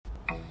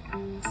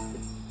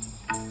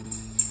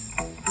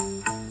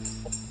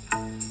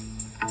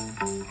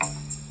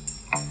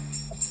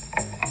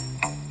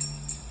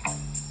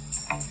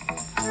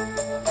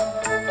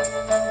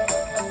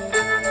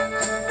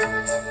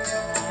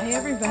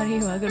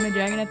welcome to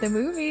Dragon at the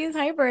Movies.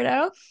 Hi,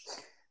 Berto.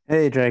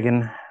 Hey,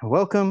 Dragon.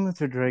 Welcome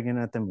to Dragon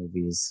at the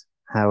Movies.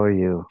 How are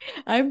you?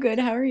 I'm good.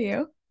 How are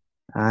you?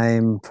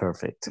 I'm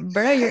perfect.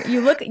 Berto,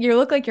 you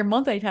look like you're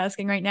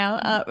multitasking right now.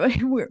 We're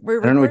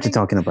I don't know what you're recording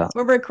talking about.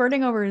 we're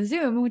recording over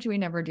Zoom, which we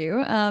never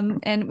do.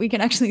 And we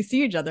can actually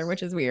see each other,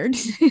 which is weird.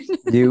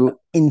 You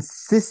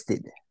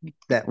insisted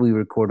that we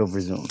record over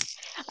Zoom.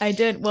 I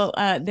did. Well,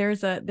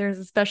 there's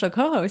a special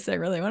co-host I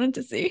really wanted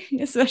to see,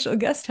 a special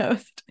guest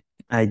host.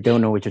 I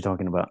don't know what you're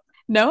talking about.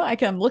 No,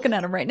 I'm looking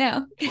at him right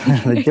now.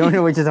 I don't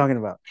know what you're talking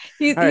about.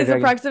 He's All right, he's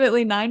Dragon.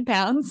 approximately 9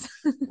 pounds.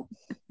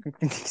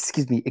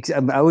 Excuse me.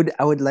 I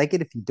would like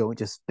it if you don't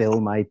just spill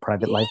my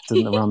private life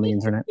around the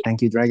internet.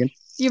 Thank you, Dragon.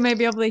 You may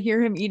be able to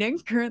hear him eating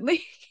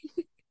currently.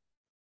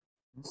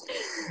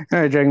 All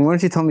right, Dragon. Why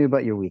don't you tell me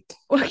about your week?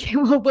 Okay,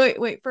 well,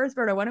 wait. First,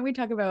 Berto, why don't we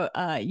talk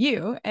about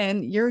you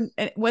and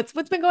what's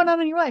been going on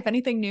in your life?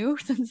 Anything new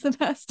since the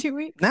past 2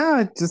 weeks? No,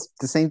 it's just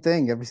the same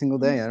thing every single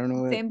day. I don't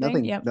know Same thing.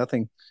 nothing, Yep.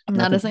 nothing, Not a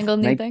nothing. single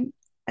new Like, thing.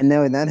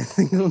 no, not a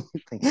single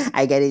thing.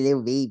 I got a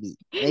little baby.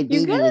 My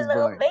You got baby a was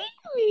little born.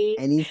 baby.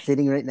 And he's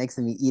sitting right next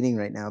to me eating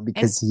right now And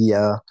because he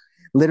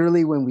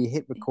literally when we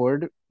hit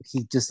record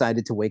he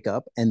decided to wake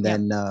up and yep,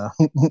 then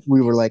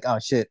we were like, oh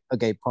shit,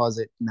 okay, pause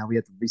it, now we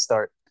have to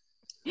restart.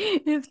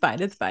 it's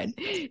fine. It's fine.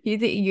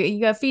 You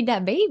gotta feed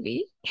that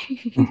baby.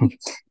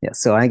 Yeah,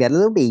 so I got a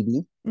little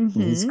baby.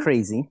 He's hmm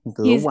crazy, he's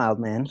a little He's wild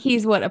man.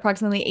 he's what,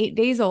 approximately 8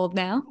 days old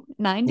now?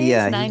 9 days?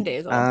 Yeah, 9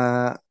 days old.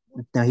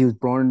 now he was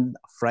born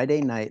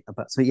Friday night,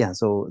 about so yeah,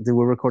 so they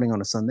were recording on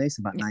a Sunday,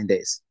 so about Yeah, 9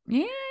 days.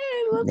 yeah,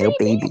 little Little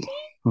baby. baby.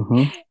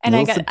 Mm-hmm. And I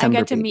Little got I September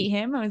got to meet baby.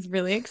 him. I was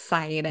really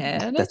excited.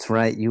 That's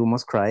right, you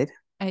almost cried,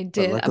 I but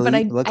did, but luckily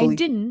I luckily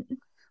didn't.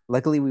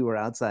 luckily we were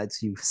outside,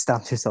 so you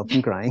stopped yourself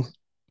from crying.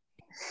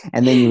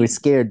 And then you were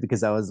scared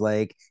because I was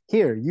like,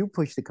 here, you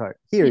push the cart.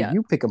 Here, Yeah.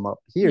 you pick them up.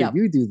 Here, Yep.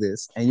 you do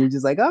this. And you're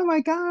just like, oh my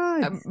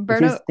God. But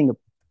here's Berto, the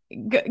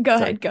thing. go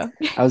Sorry. ahead, go.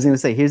 I was going to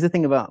say, here's the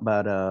thing about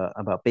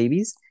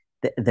babies.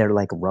 They're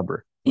like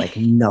rubber. Like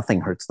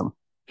nothing hurts them.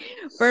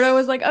 Berto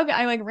was like, okay,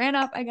 I like ran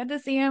up. I got to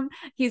see him.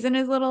 He's in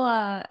his little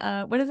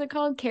what is it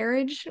called?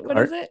 Carriage? What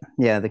is Cart. it?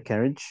 Yeah, the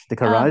carriage, the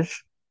Um garage.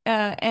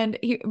 and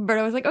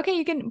Berto was like, okay,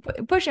 you can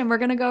push him. We're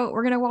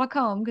gonna walk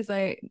home because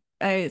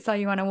I saw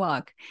you on a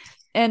walk.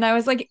 And I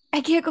was like, I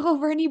can't go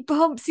over any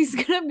bumps.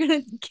 I'm gonna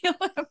kill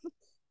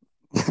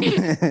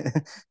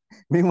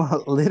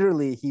Meanwhile,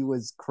 literally, he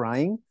was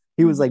crying.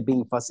 He was like him.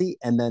 being fussy.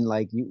 And then,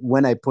 like,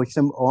 when I pushed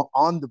him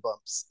on the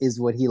bumps, is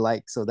what he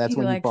likes. So that's He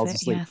when he likes falls it.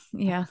 asleep. Yeah,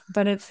 yeah.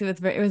 But it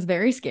was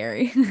very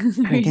scary. It was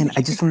And very again,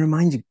 I just scary. want to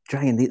remind you,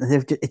 Dragon,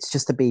 it's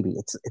just a baby.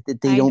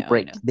 They I don't know, I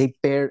break. know. They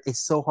bear.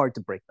 It's so hard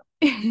to break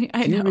them.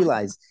 I Do you know.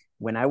 realize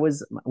when I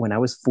was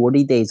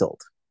 40 days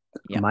old,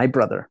 Yep. my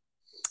brother,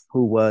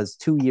 who was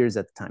 2 years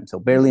at the time, so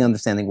barely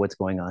understanding what's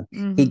going on, he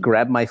Mm-hmm.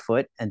 grabbed my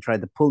foot and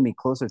tried to pull me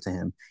closer to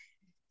him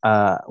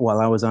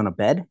while I was on a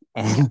bed,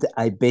 Yep. and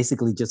I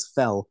basically just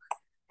fell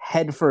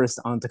head first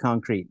onto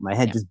concrete. My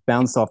head Yep. just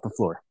bounced off the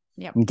floor.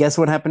 Yep. And guess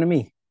what happened to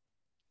me?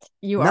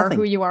 You are who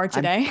Nothing. you are I'm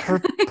today.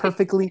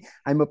 perfectly.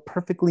 I'm a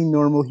perfectly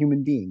normal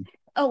human being.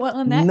 Oh, well,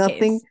 in that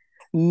Nothing, case,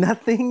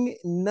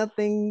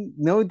 nothing,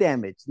 no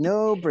damage,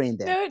 no brain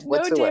damage no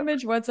whatsoever.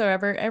 damage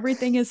whatsoever.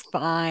 Everything is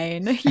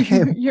fine.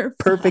 You're fine.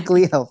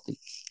 Perfectly healthy.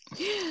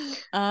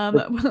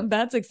 But Well,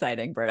 that's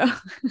exciting, Berto.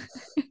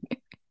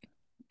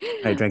 all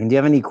right, Dragon, do you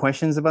have any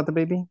questions about the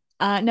baby?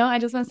 No, I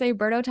just want to say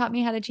Berto taught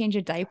me how to change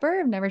a diaper.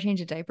 I've never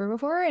changed a diaper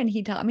before, and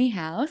he taught me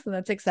how, so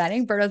that's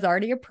exciting. Berto's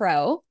already a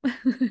pro.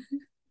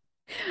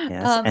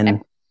 Yes, Um,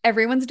 and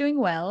everyone's doing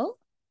well.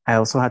 I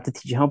also have to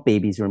teach you how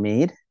babies were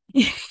made.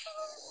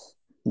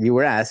 You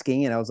were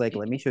asking, and I was like,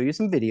 let me show you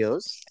some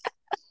videos.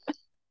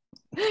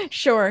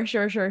 Sure,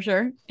 sure, sure,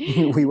 sure.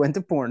 We went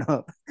to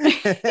Pornhub.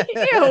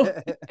 Ew.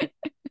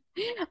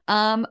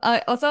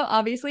 Also,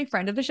 obviously,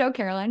 friend of the show,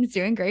 Caroline is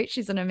doing great.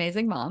 She's an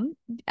amazing mom,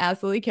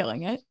 absolutely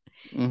killing it.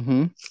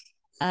 Hmm.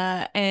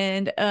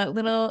 And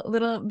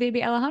little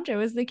baby Alejandro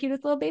is the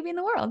cutest little baby in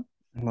the world.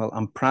 Well,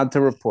 I'm proud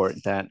to report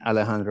that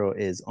Alejandro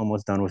is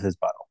almost done with his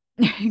bottle.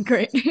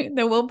 Great.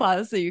 Then we'll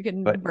pause so you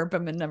can But burp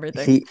him and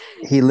everything.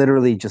 he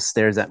literally just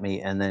stares at me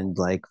and then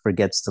like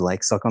forgets to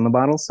like suck on the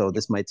bottle. So Yep.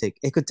 this might take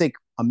it could take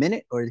a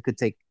minute or it could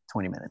take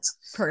 20 minutes.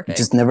 You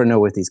just Perfect. never know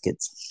with these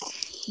kids.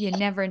 You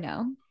never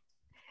know.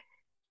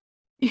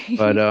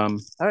 But all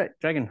right,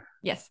 Dragon,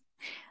 Yes.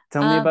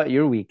 tell me Um, about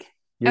your week.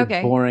 Your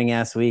okay. boring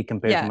ass week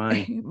compared to Yeah.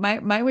 mine.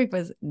 My week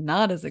was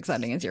not as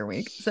exciting as your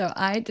week. So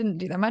I didn't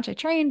do that much. I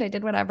trained, I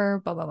did whatever,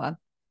 blah blah blah.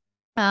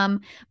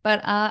 Um,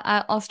 but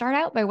I'll start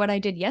out by what I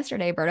did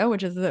yesterday, Berto,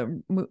 which is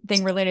the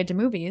thing related to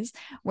movies,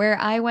 where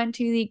I went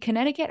to the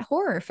Connecticut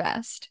Horror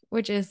Fest,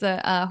 which is the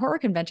horror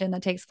convention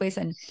that takes place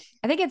in,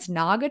 I think it's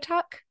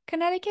Naugatuck,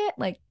 Connecticut,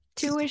 like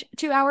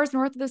 2 hours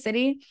north of the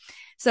city.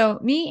 So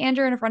me,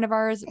 Andrew, and a friend of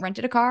ours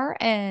rented a car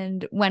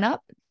and went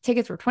up.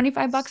 Tickets were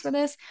 $25 for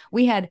this.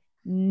 We had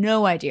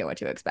no idea what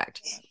to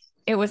expect.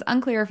 It was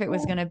unclear if it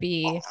was going to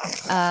be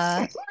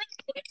uh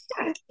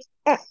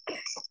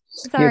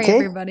You Sorry, okay?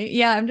 everybody.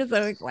 Yeah, I'm just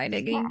so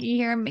excited. You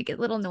hear him make his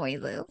little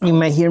noises. You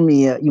might hear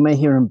me. You might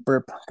hear him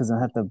burp because I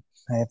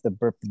have to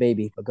burp the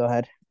baby. But go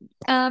ahead.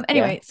 Yeah.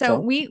 Anyway, so So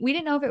we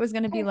didn't know if it was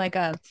going to be like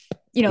a,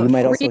 you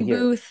might also three hear.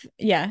 booth.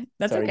 Yeah,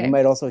 that's Sorry, you okay.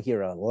 might also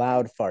hear a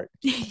loud fart.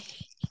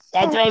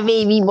 That's my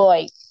baby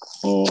boy.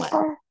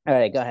 All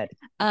right, go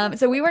ahead.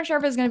 So we weren't sure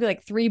if it was going to be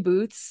like three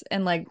booths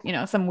and like,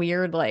 some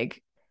weird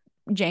like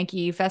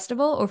janky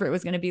festival, or if it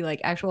was going to be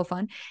like actual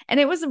fun. And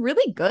it was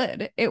really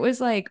good. It was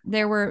like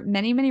there were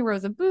many, many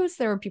rows of booths.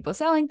 There were people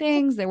selling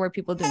things. There were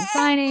people doing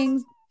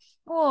signings.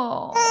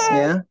 Oh,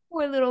 Yeah.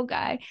 poor little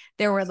guy.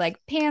 There were like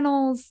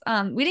panels.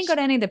 We didn't go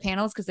to any of the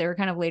panels because they were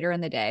kind of later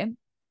in the day.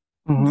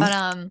 Hmm.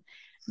 But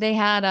they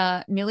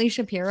had Millie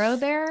Shapiro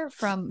there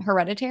from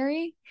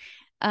Hereditary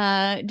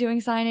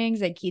doing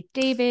signings, like Keith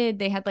David.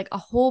 They had like a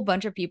whole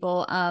bunch of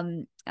people.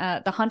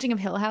 The Haunting of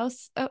Hill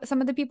House,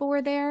 some of the people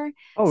were there.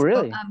 Oh, So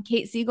really?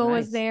 Kate Siegel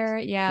was Nice. there.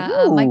 Yeah,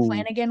 Mike Ooh.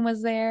 Flanagan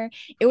was there.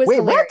 It was Wait,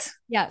 hilarious. what?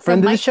 Yeah, so Friend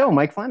of the Mike show,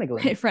 Mike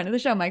Flanagan. friend of the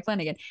show, Mike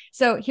Flanagan.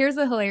 So here's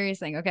the hilarious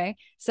thing, okay?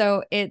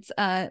 So it's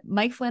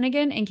Mike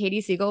Flanagan and Katie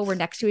Siegel were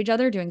next to each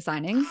other doing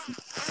signings.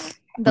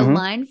 The Hmm.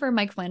 line for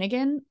Mike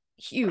Flanagan,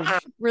 huge,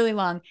 really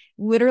long.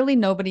 Literally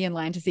nobody in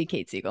line to see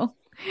Kate Siegel,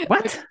 which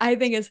What? I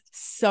think is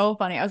so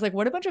funny. I was like,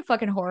 what a bunch of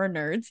fucking horror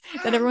nerds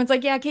that everyone's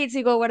like, yeah, Kate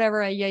Siegel,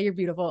 whatever. Yeah, you're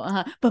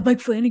beautiful. But Mike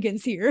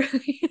Flanagan's here.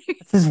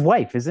 That's his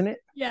wife, isn't it?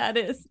 Yeah, it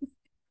is.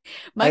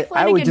 Mike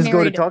I would Flanagan just go to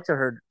married, talk to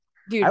her.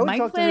 I dude, would Mike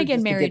talk to her Flanagan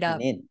just to married get an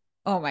up. in.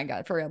 Oh my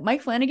God, for real.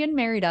 Mike Flanagan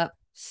married up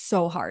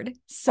so hard,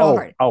 so Oh,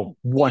 hard. oh,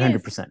 He is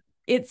 100%.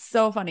 It's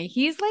so funny.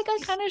 He's like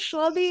a kind of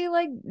schlubby,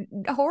 like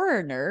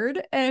horror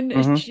nerd, and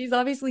Hmm. she's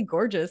obviously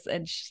gorgeous.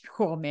 And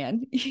oh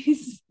man,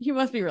 he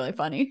must be really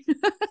funny.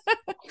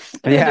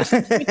 In Yeah.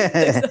 addition to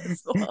being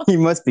successful.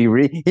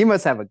 He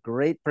must have a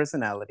great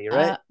personality,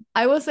 right?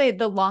 I will say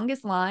the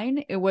longest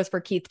line it was for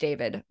Keith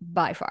David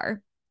by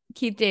far.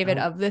 Keith David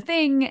Oh. of The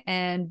Thing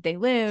and They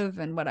Live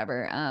and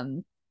whatever.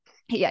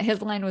 Yeah,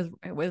 his line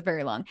was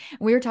very long.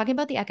 We were talking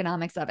about the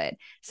economics of it.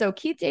 So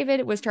Keith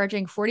David was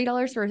charging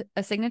 $40 for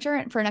a signature,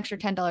 and for an extra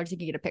 $10 you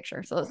could get a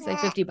picture. So let's say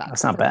That's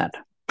 $50 not per bad.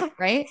 person,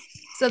 right?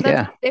 So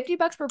that's Yeah.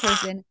 $50 per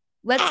person.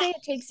 Let's say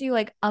it takes you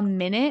like a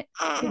minute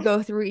to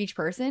go through each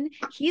person.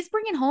 He's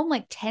bringing home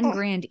like 10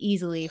 grand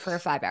easily for a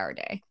 5-hour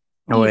day.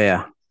 Oh, Easy.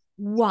 yeah.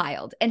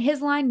 Wild. And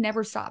his line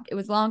never stopped. It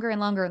was longer and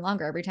longer and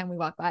longer every time we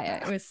walked by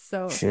it. It was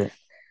so, Shit.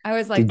 I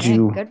was like, Did man,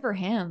 you? good for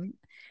him.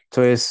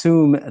 So I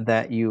assume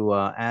that you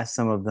asked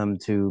some of them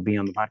to be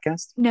on the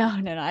podcast. No,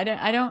 no, no. I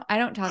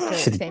don't talk to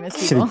Should famous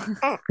should people.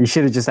 you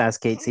should have just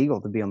asked Kate Siegel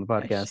to be on the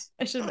podcast.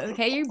 I should be like,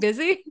 hey, you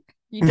busy?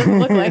 You doesn't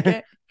look like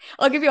it.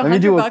 I'll give you Let me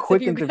 $100 do a if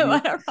quick you go interview,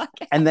 on our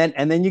podcast.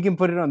 and then you can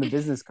put it on the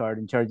business card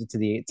and charge it to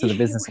the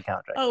business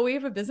account, right? Oh, we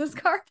have a business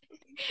card.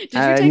 Did you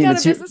I take mean, out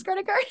a business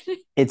credit card?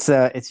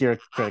 it's your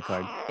credit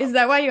card. Is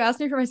that why you asked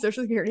me for my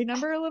social security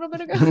number a little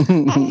bit ago?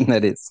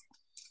 That is.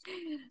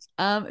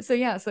 So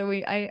yeah, so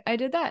I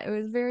did that. It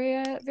was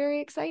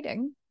very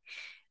exciting.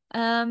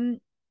 Um,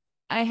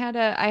 I had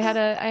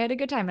a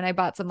good time, and I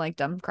bought some like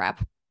dumb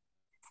crap.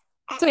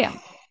 So yeah,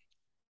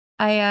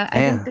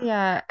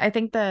 I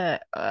think the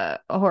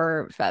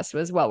horror fest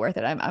was well worth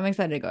it. I'm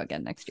excited to go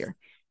again next year.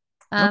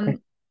 Okay.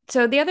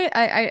 So the other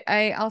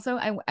I also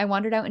I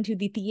wandered out into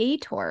the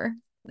theater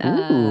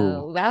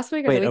Ooh. last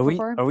week or the Wait, week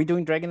before. are we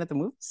doing Dragon at the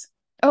Movies?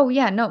 Oh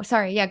yeah, no,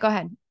 sorry. Yeah, go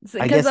ahead.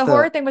 I Because guess the the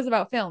horror thing was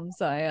about film,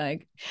 so I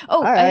like. All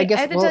Oh, right, I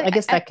had to tell I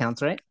guess that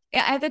counts, right?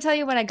 yeah, I have to tell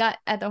you what I got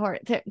at the horror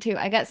too.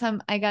 I got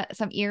some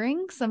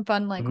earrings, some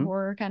fun like Hmm.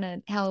 horror kind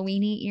of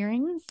Halloweeny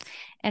earrings,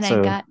 and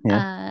So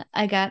yeah.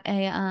 I got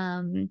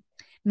a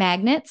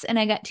magnets, and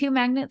I got two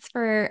magnets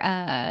for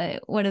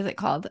what is it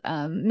called?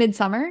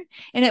 Midsummer.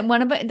 And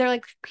one of it they're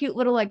like cute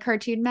little like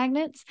cartoon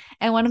magnets,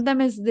 and one of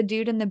them is the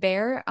dude and the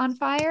bear on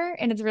fire,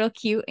 and it's real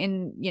cute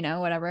and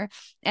whatever.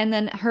 And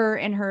then her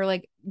and her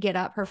like get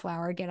up, her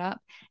flower get up.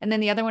 And then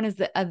the other one is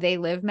the They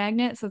Live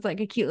magnet. So it's like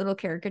a cute little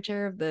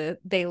caricature of the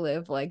They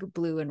Live like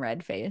blue and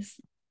red face.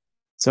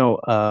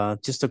 So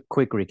just a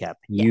quick recap.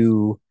 Yes.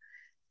 You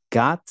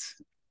got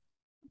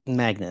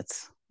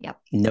magnets. Yep.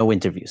 No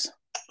interviews.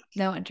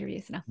 No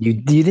interviews. No. You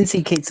didn't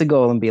see Kate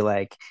Segal and be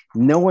like,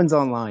 no one's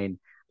online.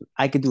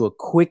 I could do a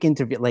quick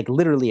interview, like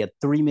literally a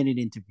 3-minute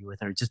interview with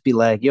her. Just be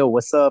like, yo,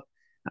 what's up?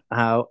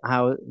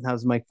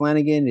 How's Mike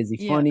Flanagan? Is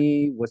he Yeah.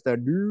 funny? What's that?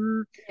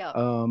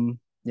 Yeah.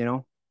 You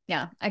know,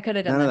 Yeah, I could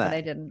have done none that, of but that.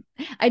 I didn't.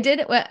 I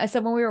did. So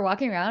when we were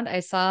walking around,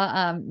 I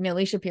saw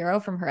Millie Shapiro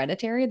from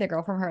Hereditary, the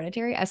girl from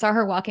Hereditary. I saw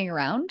her walking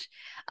around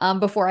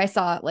before I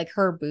saw like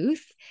her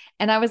booth,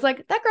 and I was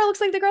like, that girl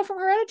looks like the girl from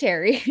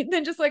Hereditary. And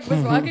then just like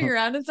was walking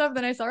around and stuff.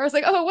 Then I saw her. I was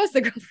like, oh, it was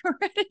the girl from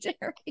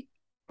Hereditary.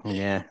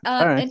 Yeah.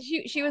 All right. And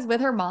she was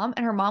with her mom,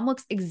 and her mom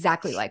looks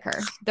exactly like her.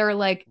 They're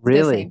like the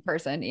Really same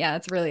person. Yeah,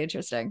 it's really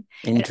interesting.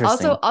 And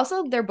interesting.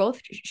 also they're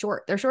both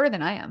short. They're shorter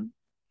than I am.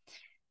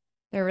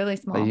 They're really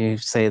But small. you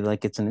say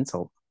like it's an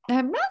insult.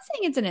 I'm not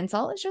saying it's an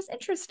insult. It's just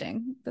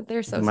interesting that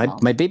they're so My small.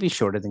 my baby's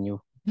shorter than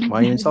you. Why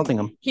are you insulting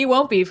him? He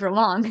won't be for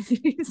long.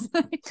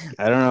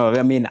 I don't know.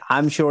 I mean,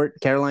 I'm short.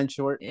 Caroline's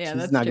short. Yeah,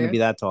 She's that's not going to true. be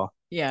that tall.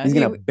 Yeah, He's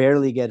going to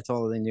barely get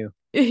taller than you.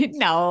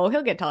 no,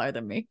 he'll get taller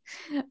than me.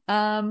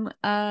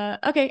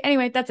 Okay,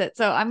 anyway, that's it.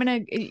 So I'm gonna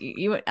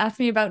you asked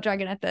me about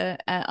Dragon at the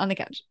on the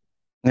couch.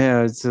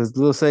 Yeah, it's a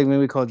little segment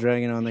we call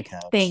Dragon on the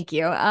Couch. Thank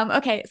you.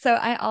 Okay, so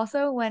I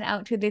also went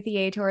out to the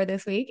theater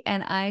this week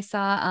and I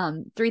saw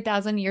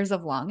 3000 Years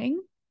of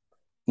Longing,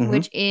 Hmm.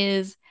 which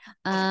is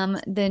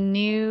the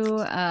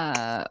new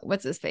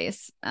what's his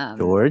face?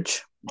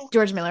 George.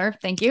 George Miller,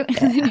 thank you.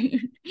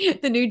 Yeah.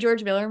 The new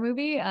George Miller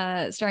movie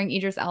starring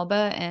Idris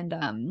Elba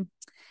and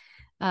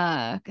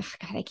God,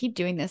 I keep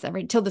doing this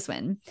every Tilda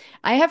Swinton.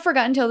 I have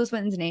forgotten Tilda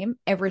Swinton's name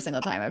every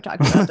single time I've talked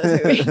about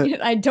this movie.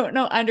 I don't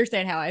know,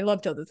 understand how. I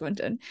love Tilda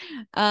Swinton.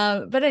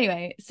 But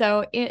anyway,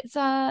 so it's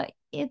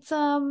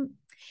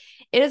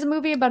it is a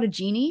movie about a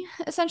genie,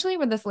 essentially,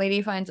 where this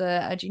lady finds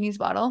a genie's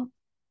bottle.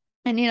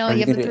 And Are you you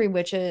have the gonna? three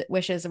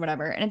wishes or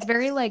whatever. And it's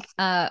very like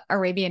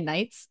Arabian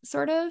Nights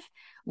sort of,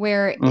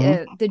 where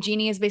Mhm. the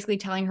genie is basically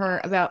telling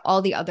her about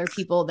all the other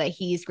people that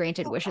he's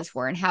granted wishes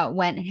for and how it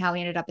went and how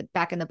he ended up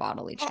back in the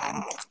bottle each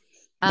time.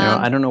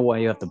 I Um, don't know why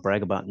you have to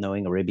brag about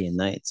knowing Arabian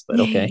Nights, but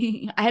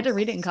okay. I had to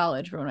read it in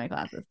college for one of my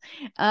classes.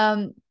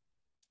 Um,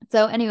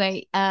 so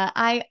anyway,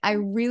 I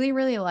really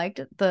really liked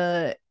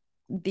the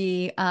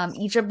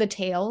each of the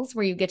tales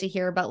where you get to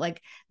hear about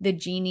like the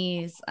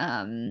genie's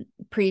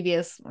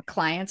previous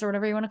clients or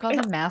whatever you want to call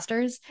them,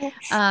 masters.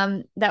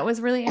 That was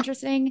really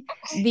interesting.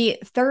 The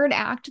third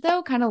act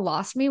though kind of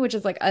lost me, which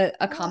is like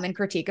a common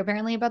critique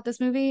apparently about this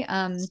movie.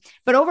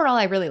 But overall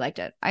I really liked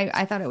it.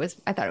 I thought it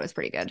was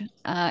pretty good.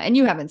 And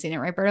you haven't seen it,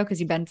 right, Berto?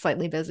 Because you've been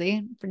slightly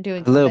busy for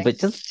doing A little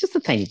something. bit, just a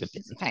tiny bit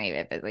busy. Tiny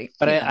bit busy.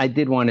 But Yeah. I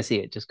did want to see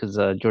it just because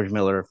George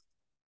Miller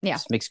Yeah.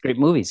 just makes great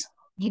movies.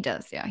 He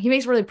does, yeah. He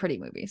makes really pretty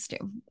movies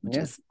too, which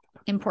Yeah. is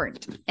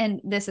important.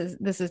 And this is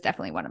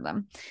definitely one of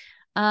them.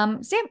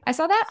 So yeah, I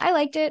saw that. I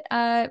liked it.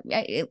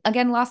 It,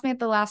 again, lost me at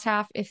the last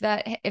half. If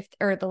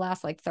or the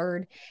last like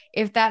third,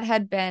 if that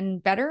had been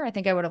better, I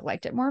think I would have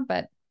liked it more,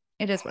 but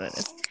it is what it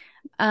is.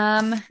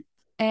 Um,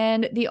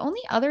 and the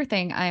only other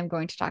thing I'm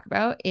going to talk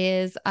about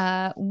is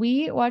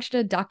we watched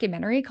a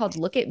documentary called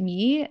Look at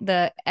Me,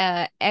 the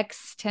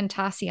Ex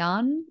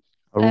Tentacion.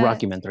 A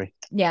rockumentary.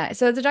 Yeah,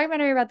 so it's a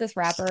documentary about this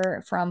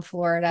rapper from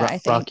Florida, I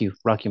think.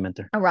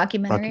 Rockumentary. A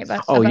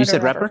rockumentary Oh, you about a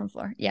said rapper rapper? from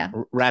Florida. Yeah.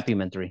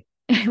 Rapumentary.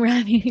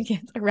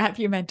 Yes, a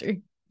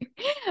rapumentary.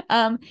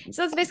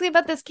 So it's basically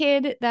about this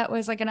kid that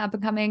was like an up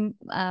and coming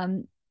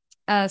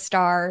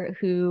star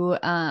who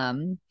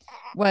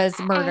was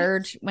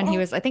murdered when he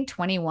was I think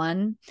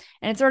 21,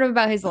 and it's sort of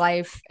about his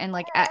life and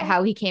like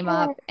how he came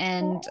up.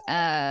 And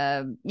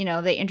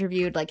they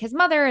interviewed like his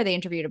mother, they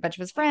interviewed a bunch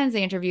of his friends,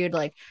 they interviewed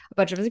like a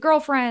bunch of his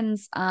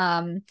girlfriends.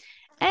 And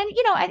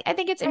I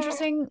think it's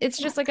interesting. It's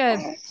just like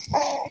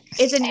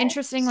it's an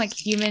interesting like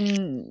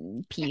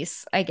human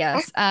piece, I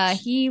guess.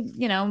 He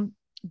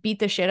beat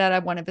the shit out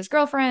of one of his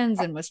girlfriends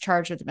and was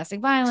charged with domestic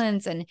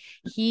violence, and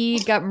he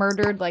got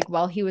murdered like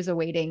while he was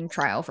awaiting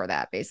trial for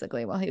that,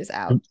 basically while he was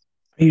out.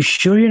 Are you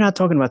sure you're not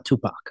talking about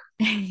Tupac?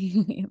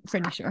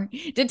 Pretty sure.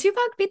 Did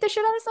Tupac beat the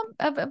shit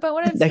out of about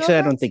one of his Actually,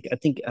 girlfriends?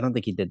 I don't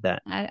think he did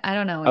that. I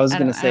don't know. I was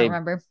gonna I don't say,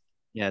 remember.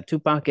 yeah,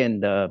 Tupac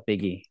and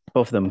Biggie,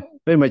 both of them,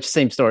 pretty much the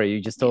same story you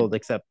just Yeah, told,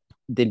 except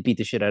didn't beat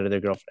the shit out of their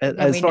girlfriend, that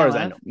as we far know as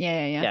I of. know.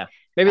 Yeah. Yeah,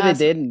 maybe they So,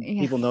 did, and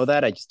yeah. people know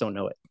that. I just don't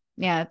know it.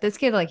 Yeah, this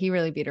kid like he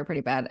really beat her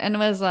pretty bad and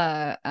was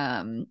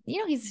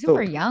he's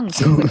super So, young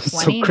too. He's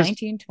like so 20,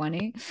 19,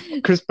 20.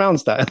 Chris Brown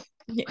style.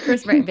 Yeah,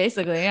 Chris Brown,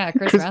 basically, yeah,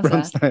 Chris Chris Brown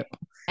Brown style. style.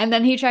 And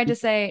then he tried to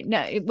say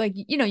no, like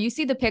you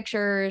see the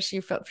picture.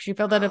 She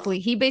filled out a plea.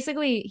 He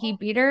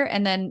beat her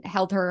and then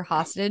held her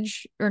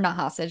hostage, or not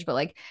hostage, but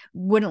like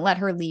wouldn't let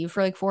her leave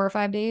for like 4 or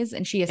 5 days,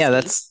 and she Yeah,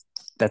 escaped.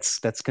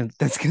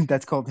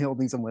 that's called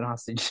holding someone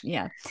hostage.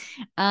 Yeah,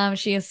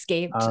 she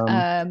escaped.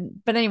 Um,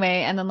 But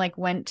anyway, and then like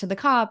went to the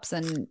cops,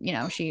 and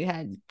she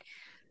had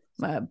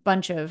a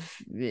bunch of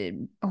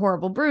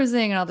horrible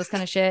bruising and all this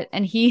kind of shit.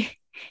 And he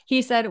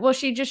said, well,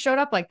 she just showed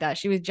up like that.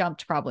 She was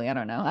jumped probably. I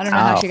don't know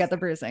how oh, she got the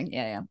bruising.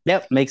 Yeah.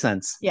 yep, makes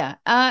sense. Yeah.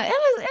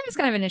 It was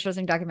kind of an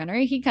interesting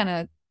documentary. He kind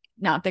of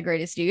not the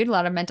greatest dude, a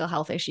lot of mental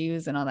health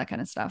issues and all that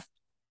kind of stuff.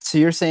 So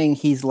you're saying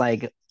he's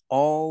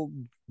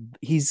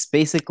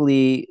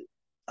basically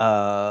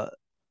uh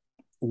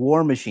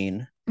War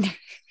Machine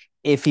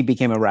if he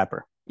became a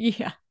rapper.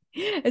 Yeah.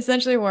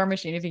 Essentially War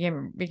Machine if he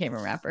became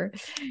a rapper.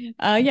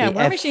 Yeah, The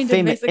War Machine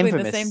did basically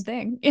the same infamous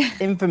thing.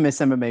 infamous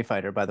MMA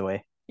fighter, by the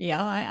way.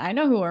 Yeah, I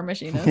know who War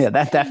Machine is. Yeah,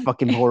 that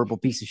fucking horrible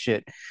piece of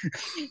shit.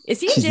 Is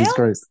he in Jesus jail?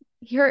 Christ.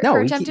 For No,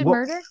 attempted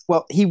murder?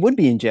 well, he would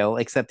be in jail,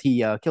 except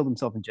he killed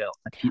himself in jail.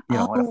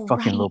 What a Oh,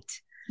 fucking right. little.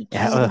 He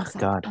Yeah, killed oh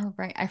himself. God. Oh,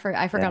 right. I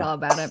forgot Yeah, all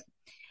about it.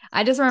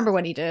 I just remember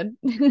what he did.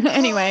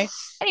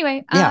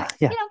 Anyway, yeah.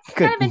 Good.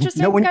 kind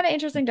of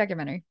interesting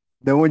documentary.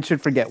 No one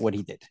should forget what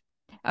he did.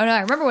 Oh no,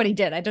 I remember what he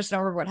did. I just don't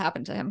remember what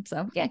happened to him.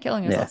 So yeah,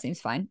 killing himself Yeah, seems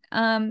fine.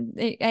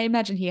 I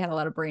imagine he had a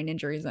lot of brain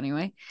injuries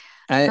anyway.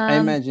 I Um,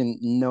 imagine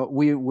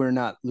we're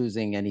not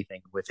losing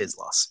anything with his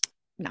loss.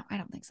 no, I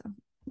don't think so.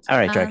 All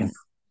right, Um, Dragon.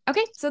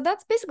 Okay, so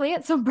that's basically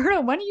it. So,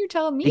 Berto, why don't you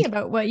tell me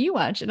about what you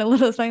watch in a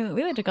little something that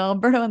we like to call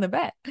Berto on the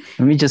Bet?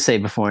 Let me just say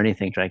before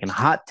anything, Dragon,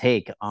 hot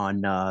take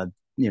on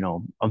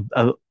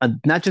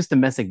not just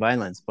domestic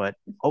violence, but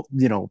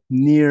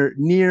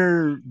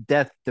near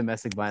death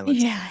domestic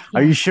violence. Yeah,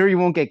 Are you yeah. sure you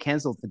won't get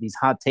canceled for these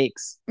hot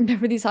takes?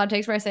 For these hot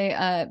takes where I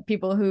say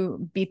people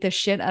who beat the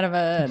shit out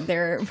of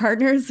their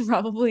partners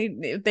probably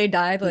if they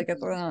died like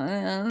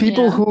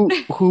People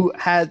yeah. who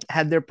had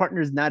their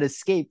partners not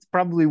escaped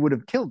probably would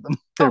have killed them,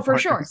 Oh, their for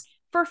sure. partners.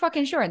 For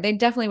fucking sure. They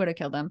definitely would have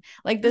killed him.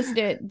 Like this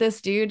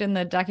dude in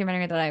the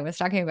documentary that I was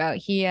talking about,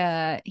 he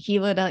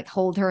would like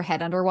hold her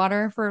head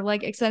underwater for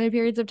like extended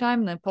periods of time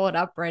and then pull it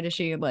up right as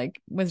she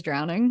like was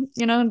drowning,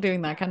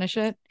 doing that kind of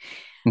shit.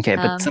 Okay,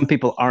 but Um some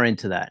people are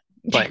into that.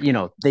 But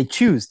they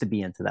choose to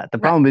be into that. The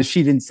right. problem is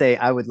she didn't say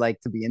I would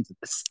like to be into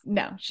this.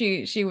 No,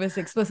 she was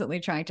explicitly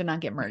trying to not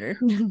get murdered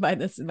by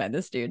this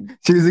dude.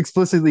 She was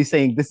explicitly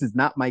saying, "This is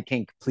not my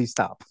kink. Please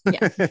stop."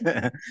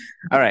 Yeah.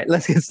 All right,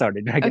 let's get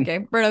started, Dragon. Okay,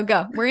 Bruno,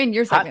 go. We're in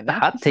your Hot segment now.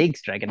 hot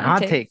takes, Dragon. Hot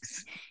Hot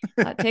takes.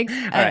 takes. Hot takes.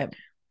 All right.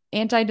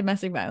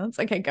 Anti-domestic violence.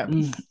 Okay, go.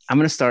 I'm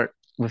gonna start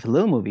with a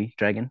little movie,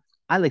 Dragon.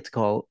 I like to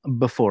call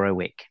Before I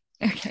Wake.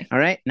 Okay. All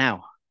right.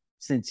 Now,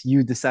 since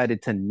you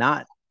decided to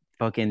not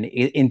fucking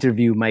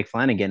interview Mike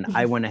Flanagan,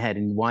 I went ahead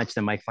and watched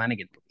the Mike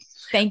Flanagan movie.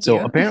 Thank So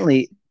you.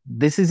 apparently,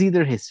 I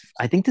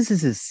think this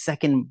is his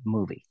second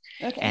movie.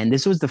 Okay. And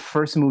this was the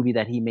first movie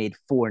that he made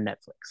for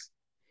Netflix.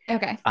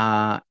 Okay.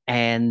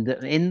 And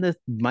in the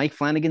Mike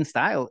Flanagan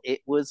style,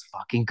 it was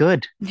fucking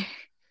good.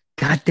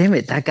 God damn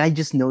it. That guy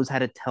just knows how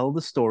to tell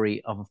the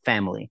story of a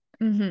family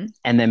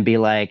and then be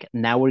like,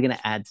 now we're going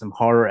to add some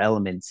horror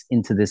elements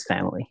into this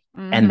family.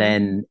 And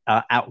then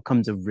out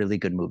comes a really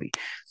good movie.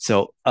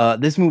 So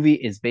this movie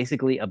is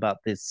basically about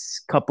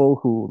this couple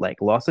who like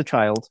lost a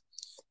child.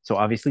 So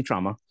obviously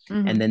trauma.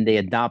 And then they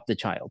adopt the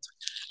child.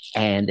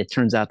 And it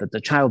turns out that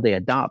the child they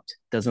adopt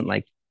doesn't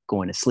like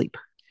going to sleep.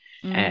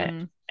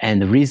 And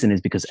the reason is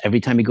because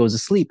every time he goes to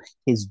sleep,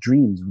 his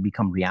dreams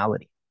become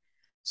reality.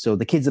 So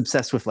the kid's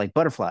obsessed with like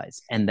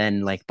butterflies, and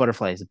then like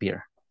butterflies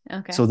appear.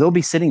 Okay. So they'll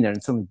be sitting there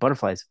and suddenly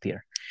butterflies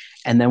appear.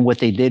 And then what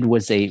they did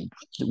was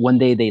one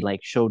day they like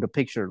showed a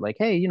picture like,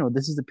 hey,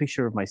 this is the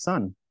picture of our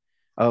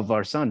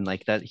son,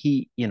 like that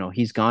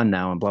he's gone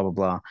now and blah, blah,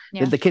 blah.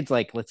 Yeah. The kid's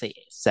like, let's say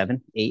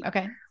 7, 8.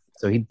 Okay.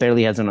 So he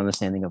barely has an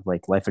understanding of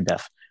like life or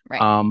death.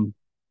 Right.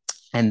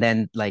 And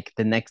then like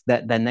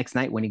that next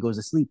night when he goes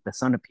to sleep, the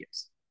son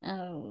appears.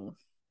 Oh.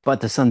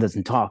 But the son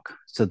doesn't talk.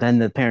 So then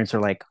the parents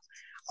are like,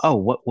 oh,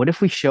 what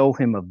if we show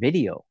him a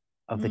video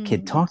of the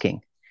kid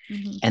talking?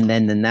 And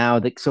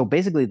then so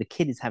basically the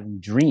kid is having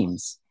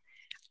dreams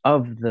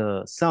of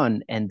the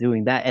son and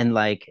doing that. And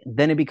like,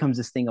 then it becomes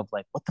this thing of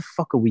like, what the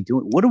fuck are we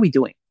doing? What are we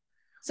doing?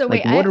 So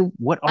like, wait,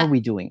 what are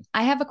we doing?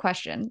 I have a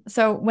question.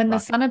 So when the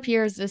son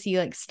appears, does he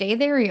like stay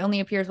there? Or he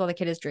only appears while the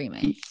kid is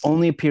dreaming? He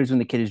only appears when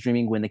the kid is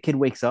dreaming. When the kid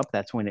wakes up,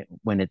 that's when it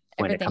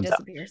comes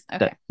disappears.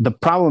 Out. Okay. The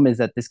problem is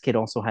that this kid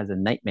also has a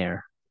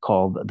nightmare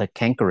called the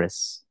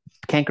cankerous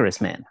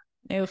man.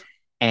 Ew.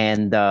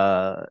 And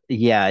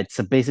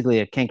it's basically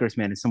a cankerous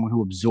man is someone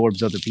who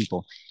absorbs other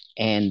people,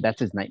 and that's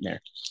his nightmare.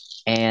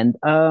 And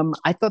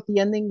I thought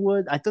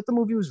the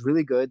movie was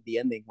really good. The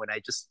ending, when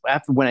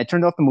I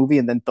turned off the movie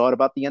and then thought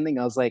about the ending,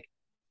 I was like,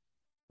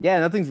 yeah,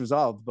 nothing's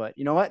resolved, but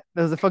you know what?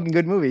 That was a fucking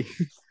good movie.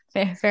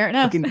 Fair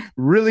enough.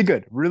 Really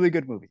good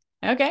movie.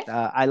 Okay.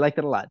 I liked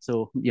it a lot.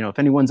 So if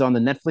anyone's on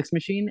the Netflix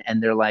machine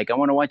and they're like, I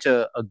want to watch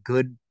a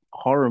good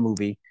horror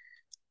movie,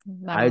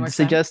 I'd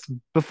suggest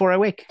Before I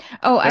Wake.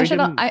 Oh, I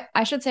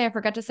should say I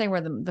forgot to say where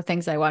the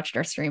things I watched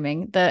are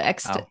streaming. The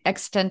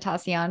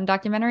Extentacion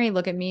documentary,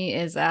 Look at Me,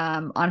 is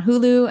on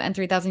Hulu, and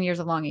 3,000 Years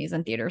of Longing is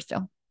in theaters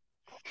still.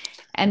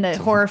 And the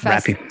horror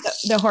fest,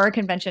 the horror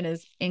convention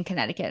is in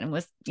Connecticut and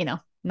was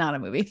not a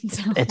movie.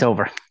 So. It's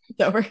over.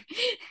 It's over.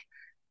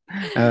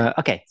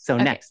 Okay, so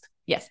next.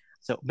 Yes.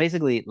 So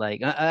basically,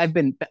 like I've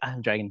been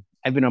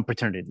on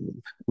paternity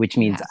leave, which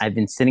means I've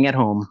been sitting at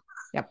home.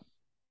 Yep.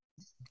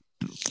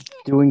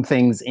 Doing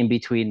things in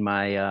between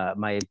my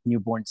my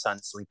newborn son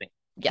sleeping.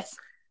 Yes.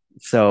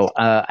 So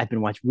I've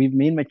been watching.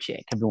 Me and my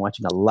chick have been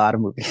watching a lot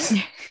of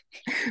movies.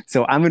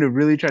 So I'm gonna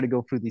really try to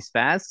go through these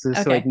fast,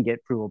 so I can get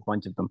through a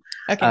bunch of them.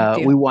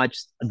 Okay. We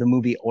watched the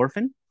movie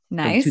Orphan.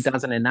 Nice.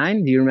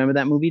 2009. Do you remember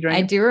that movie,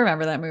 Dragon? I do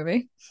remember that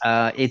movie.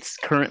 It's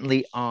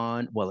currently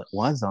on. Well, it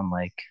was on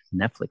like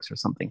Netflix or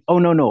something. Oh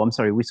no, I'm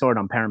sorry. We saw it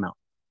on Paramount.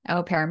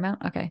 Oh,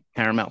 Paramount. Okay.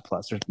 Paramount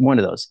Plus or one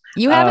of those.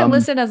 You have it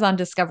listed as on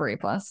Discovery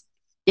Plus.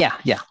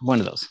 Yeah, one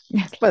of those.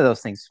 Okay. One of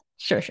those things.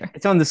 Sure.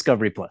 It's on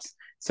Discovery Plus.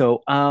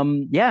 So,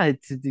 I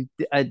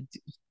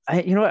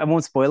I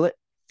won't spoil it,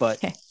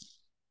 but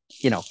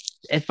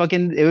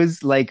it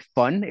was like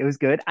fun. It was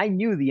good. I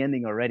knew the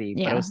ending already,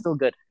 but it was still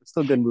good. It's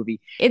still a good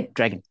movie.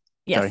 Dragon.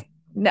 Yes. Sorry.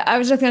 No, I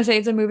was just gonna say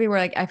it's a movie where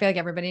like I feel like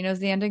everybody knows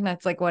the ending.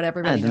 That's like what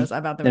everybody knows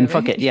about the movie. Then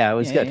fuck it. Yeah, it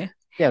was good.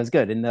 Yeah, it was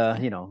good. And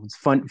it's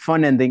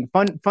fun ending,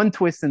 fun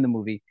twist in the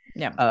movie.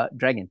 Yeah.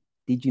 Dragon.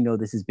 Did you know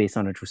this is based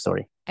on a true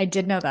story? I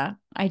did know that.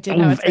 I did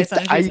know it's based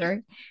on a true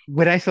story.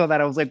 When I saw that,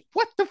 I was like,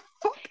 what the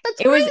fuck?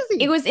 That's it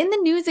crazy. was in the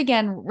news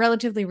again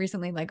relatively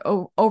recently, like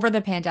over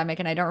the pandemic,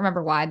 and I don't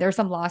remember why. There's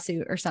some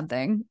lawsuit or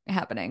something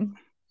happening.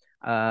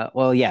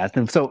 Well, yeah.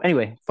 So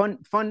anyway, fun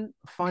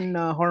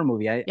horror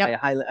movie. Yep.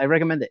 I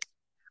recommend it.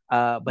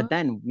 But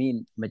then me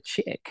and my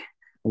chick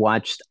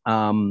watched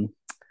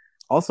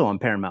also on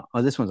Paramount.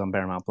 Oh, this one's on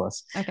Paramount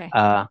Plus. Okay.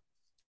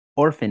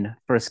 Orphan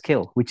First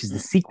Kill, which is the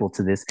sequel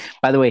to this.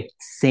 By the way,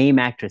 same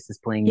actress is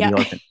playing Yeah. the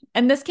orphan.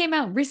 And this came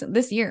out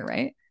this year,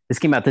 right? This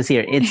came out this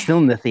year. It's still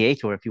in the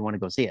theater if you want to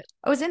go see it.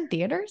 Oh, it's in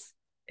theaters?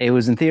 It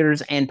was in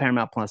theaters and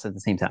Paramount Plus at the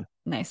same time.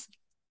 Nice.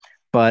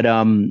 But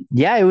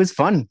yeah, it was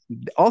fun.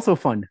 Also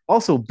fun.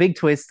 Also big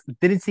twist.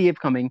 Didn't see it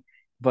coming,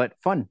 but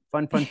fun.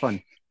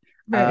 Very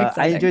I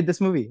exciting. enjoyed this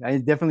movie. I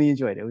definitely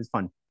enjoyed it. It was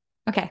fun.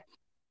 Okay.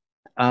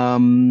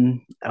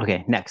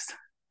 Okay, next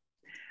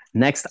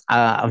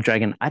of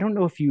Dragon. I don't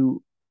know if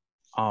you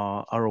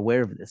are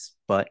aware of this,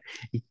 but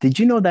did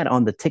you know that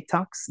on the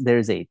TikToks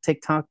there's a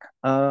TikTok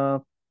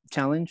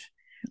challenge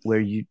where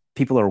you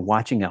people are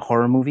watching a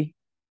horror movie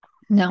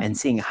No. and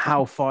seeing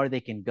how far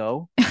they can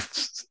go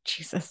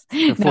Jesus.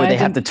 before they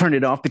have to turn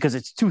it off because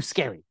it's too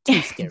scary.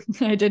 Too scary.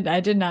 I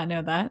did not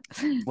know that.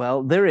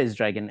 Well, there is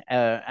Dragon,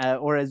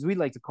 or as we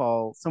like to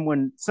call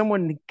someone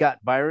got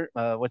viral.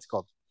 What's it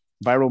called?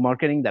 Viral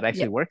marketing that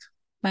actually Yep. worked.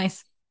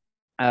 Nice.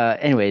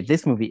 Anyway,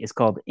 this movie is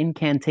called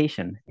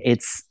Incantation.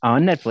 It's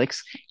on Netflix.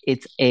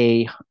 It's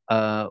a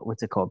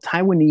what's it called?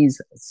 Taiwanese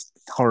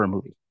horror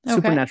movie, Okay.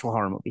 supernatural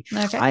horror movie.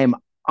 Okay. I am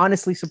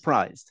honestly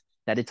surprised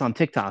that it's on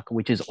TikTok,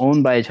 which is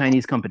owned by a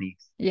Chinese company,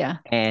 Yeah.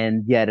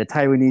 and yet a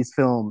Taiwanese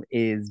film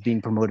is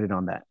being promoted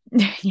on that.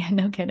 Yeah,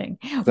 no kidding.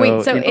 So,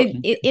 Wait, so you know,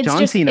 it's John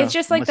just Cena it's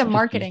just like must the just be,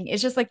 marketing.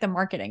 It's just like the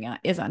marketing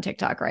is on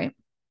TikTok, right?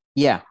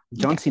 yeah,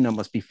 John Okay. Cena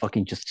must be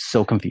fucking just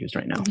so confused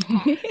right now.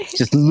 He's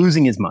just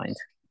losing his mind.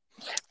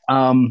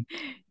 Um,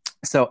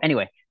 so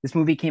anyway, this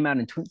movie came out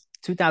in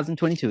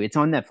 2022. It's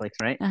on Netflix,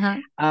 right?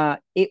 Uh-huh.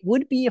 It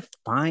would be a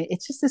fine.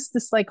 It's just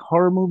this like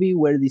horror movie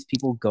where these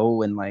people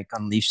go and like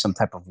unleash some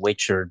type of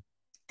witch or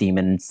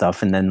demon and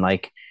stuff, and then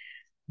like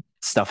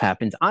stuff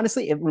happens.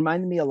 Honestly, it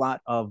reminded me a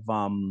lot of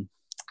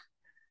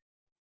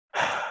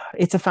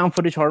it's a found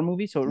footage horror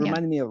movie, so it Yeah.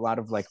 reminded me a lot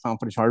of like found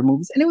footage horror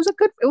movies, and it was a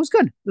good. It was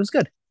good. It was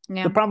good.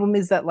 Yeah. The problem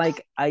is that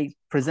like I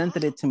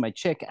presented it to my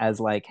chick as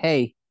like,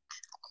 hey,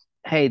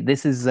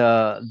 this is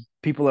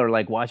people are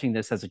like watching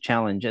this as a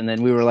challenge, and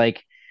then we were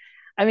like,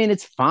 I mean,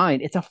 it's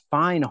fine. It's a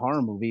fine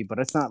horror movie, but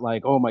it's not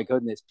like, oh my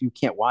goodness, you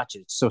can't watch it.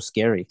 It's so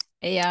scary.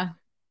 Yeah.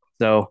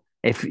 So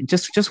if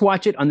just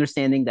watch it,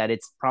 understanding that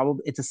it's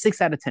a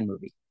 6 out of 10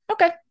 movie.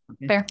 Okay.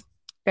 Okay? Fair.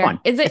 Fair. Fun.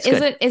 Is it It's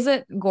good. is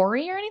it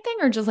gory or anything,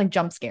 or just like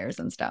jump scares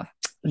and stuff?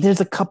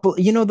 There's a couple,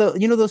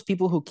 those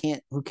people who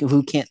can't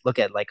look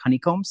at like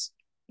honeycombs.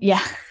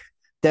 Yeah.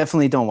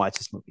 Definitely don't watch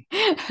this movie.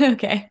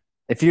 Okay.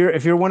 If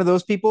you're one of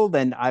those people,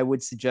 then I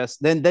would suggest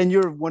then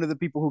you're one of the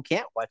people who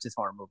can't watch this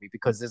horror movie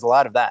because there's a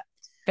lot of that.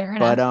 Fair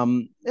But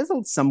enough. there's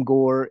some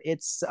gore.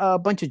 It's a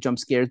bunch of jump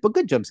scares, but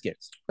good jump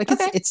scares. Like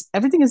Okay. it's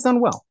everything is done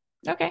well.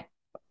 Okay.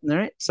 All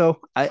right,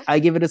 so I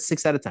give it a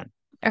 6 out of 10.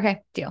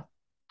 Okay. Deal.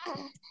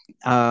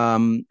 All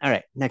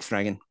right, next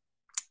Dragon.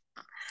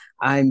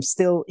 I'm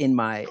still in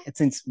my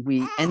since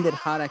we ended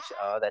hot action.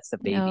 Oh, that's the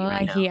baby No,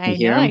 right now. I You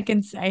hear know. him? I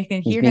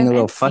can He's hear being him a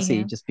little and see fussy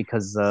him. just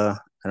because I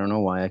don't know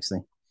why actually.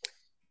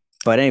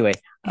 But anyway,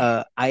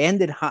 I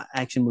ended hot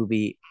action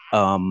movie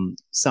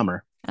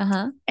summer,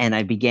 Uh-huh. and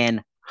I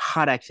began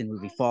hot action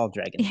movie fall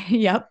Dragon.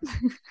 Yep.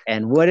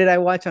 And what did I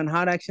watch on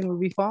hot action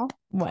movie fall?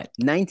 What?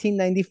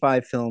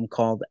 1995 film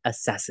called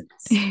Assassins.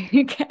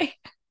 Okay.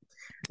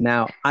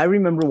 Now, I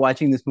remember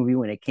watching this movie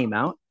when it came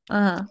out,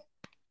 Uh-huh.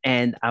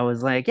 and I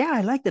was like, yeah,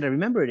 I liked it. I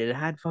remember it. It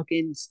had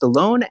fucking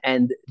Stallone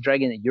and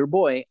Dragon, your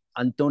boy,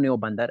 Antonio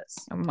Banderas.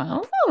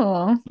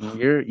 Oh.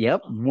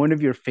 Yep, one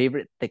of your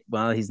favorite thick.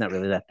 Well, he's not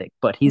really that thick,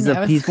 but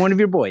Yeah, he's one of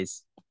your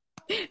boys.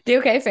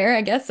 okay, fair.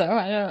 I guess so.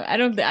 I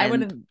And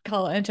wouldn't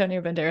call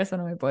Antonio Banderas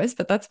one of my boys,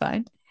 but that's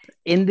fine.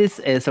 in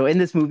this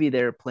movie,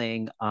 they're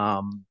playing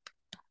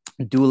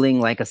dueling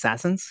like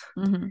assassins,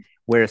 Mm-hmm.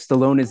 where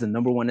Stallone is the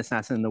number one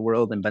assassin in the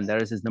world and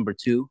Banderas is number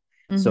two.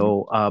 Mm-hmm.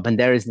 So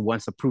Banderas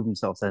wants to prove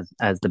himself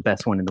as the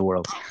best one in the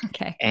world.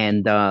 Okay.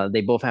 And they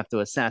both have to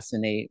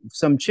assassinate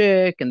some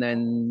chick, and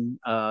then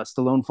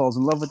Stallone falls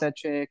in love with that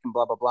chick, and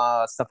blah blah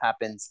blah. Stuff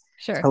happens.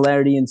 Sure.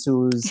 Hilarity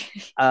ensues.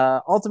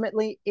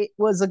 Ultimately, it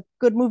was a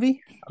good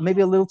movie.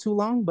 Maybe a little too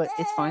long, but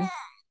it's fine.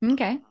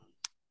 Okay.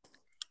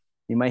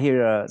 You might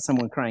hear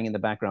someone crying in the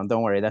background.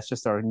 Don't worry, that's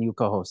just our new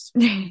co-host.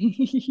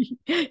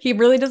 He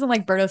really doesn't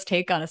like Berto's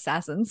take on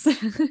assassins.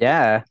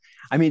 Yeah,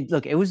 I mean,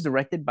 look, it was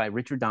directed by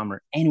Richard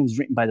Donner, and it was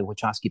written by the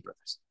Wachowski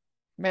brothers.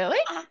 Really?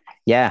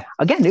 Yeah,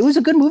 again, it was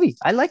a good movie.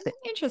 I liked it.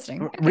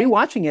 Interesting. Okay.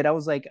 Rewatching it, I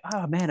was like,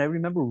 oh man, I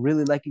remember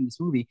really liking this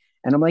movie,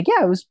 and I'm like,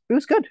 yeah, it was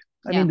good.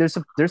 I mean,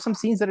 there's some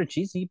scenes that are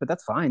cheesy, but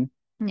that's fine.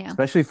 Yeah.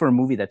 Especially for a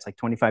movie that's like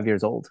 25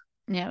 years old.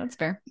 Yeah, that's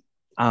fair.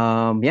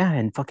 Yeah,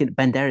 and fucking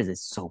Banderas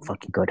is so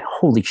fucking good.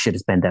 Holy shit,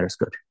 is Banderas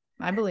good?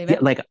 I believe Yeah,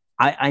 it. like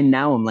I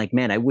now I'm like,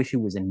 man, I wish he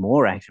was in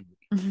more action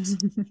movies.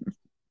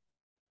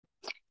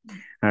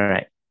 All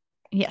right.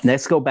 Yes.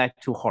 Let's go back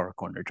to horror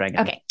corner, Dragon.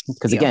 Okay.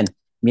 Because Deal. again,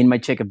 me and my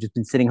chick have just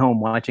been sitting home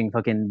watching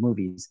fucking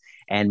movies.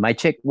 And my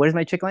chick, what does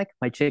my chick like?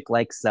 My chick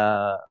likes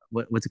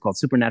what's it called?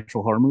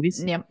 Supernatural horror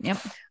movies. Yep. Yep.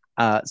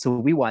 So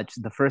we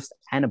watched the first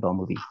Annabelle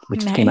movie,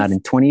 which came out Nice.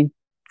 in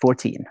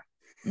 2014.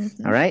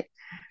 Mm-hmm. All right.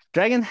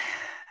 Dragon,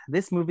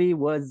 this movie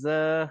was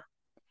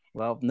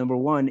well, number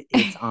one,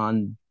 it's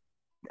on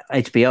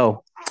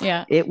HBO.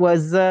 Yeah. It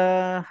was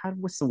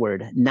what's the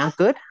word? Not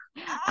good.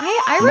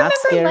 I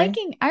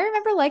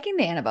remember liking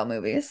the Annabelle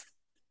movies.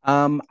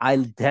 I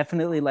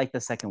definitely like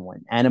the second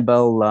one.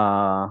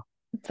 Annabelle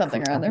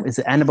Something or other. Is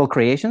it Annabelle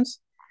Creations?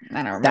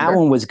 I don't remember. That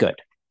one was good.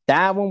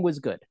 That one was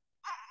good.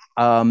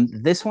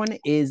 This one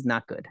is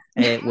not good.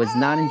 It was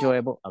not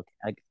enjoyable.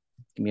 Okay,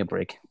 give me a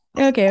break.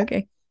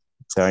 Okay.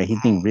 Sorry,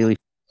 he's being really.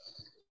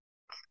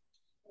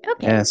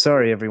 Okay. Yeah,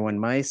 sorry everyone.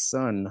 My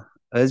son,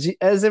 as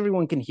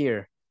everyone can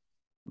hear,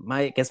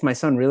 I guess my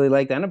son really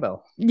liked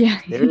Annabelle.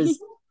 Yeah.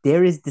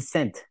 there is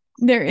dissent.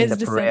 There is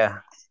dissent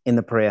in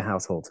the Perea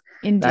household.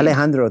 Indeed.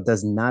 Alejandro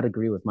does not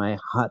agree with my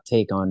hot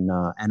take on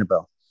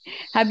Annabelle.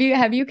 Have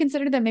you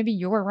considered that maybe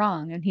you're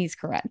wrong and he's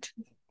correct?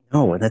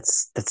 No,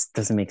 that's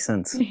doesn't make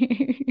sense. And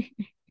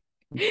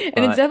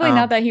it's definitely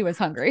not that he was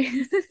hungry.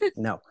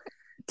 No.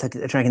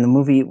 Dragon, the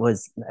movie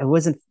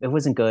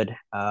wasn't good.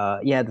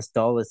 Yeah, this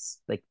doll is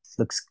like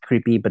looks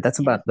creepy, but that's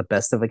about the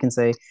best of I can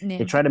say. Yeah.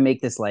 They try to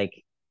make this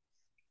like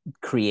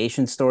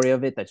creation story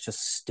of it that's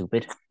just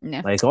stupid.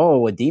 Yeah. Like,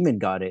 oh, a demon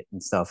got it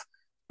and stuff.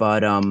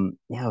 But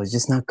yeah, it was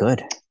just not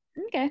good.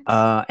 Okay.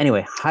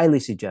 Anyway, highly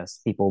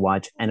suggest people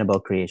watch Annabelle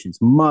Creations.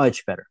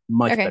 Much better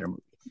better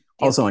movie.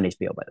 Deal. Also on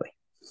HBO, by the way.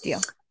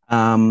 Deal.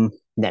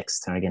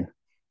 Next, again,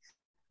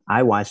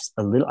 I watched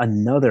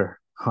another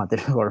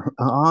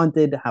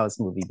haunted house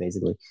movie,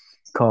 basically,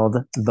 called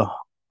The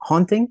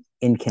Haunting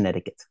in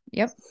Connecticut.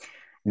 Yep.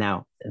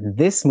 Now,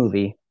 this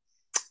movie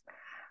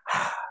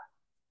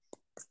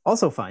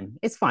also fine.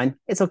 It's fine.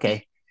 It's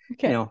okay.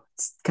 Okay. You know,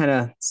 it's kind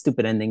of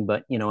stupid ending,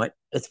 but you know what?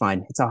 It's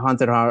fine. It's a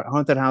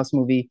haunted house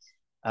movie.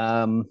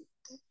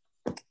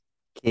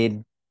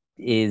 Kid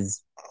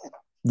is,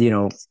 you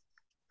know,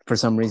 for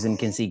some reason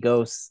can see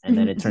ghosts, and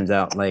then it turns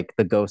out like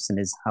the ghosts in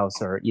his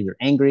house are either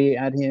angry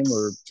at him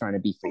or trying to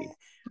be freed.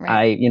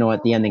 Right. You know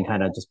what? The ending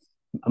kind of just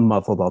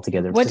muffled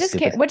altogether. What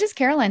does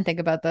Caroline think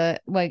about the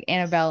like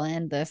Annabelle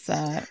and this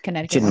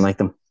Connecticut? She didn't like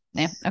them.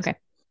 Yeah. Okay.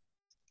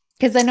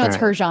 Because I know it's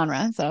her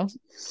genre, so.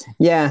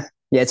 Yeah,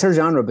 it's her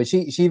genre, but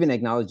she even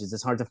acknowledges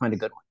it's hard to find a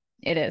good one.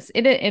 It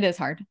is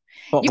hard.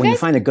 But when you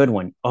find a good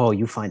one,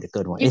 you find a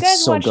good one.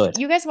 It's so good.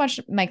 You guys watched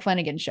Mike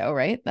Flanagan's show,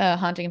 right? The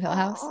Haunting of Hill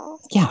House.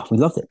 Yeah, we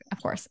loved it.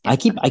 Of course. I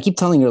keep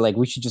telling her like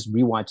we should just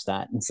rewatch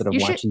that instead of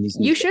watching these.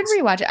 You should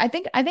rewatch it. I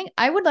think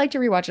I would like to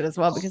rewatch it as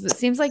well because it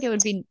seems like it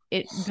would be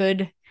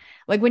good.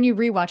 Like when you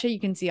rewatch it, you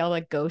can see all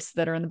like ghosts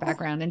that are in the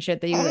background and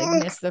shit that you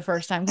like missed the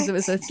first time because it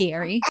was so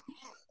scary.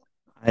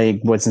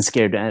 I wasn't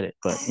scared at it,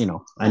 but you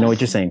know, I know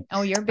what you're saying.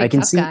 Oh, you're a big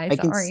tough guy.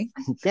 Sorry.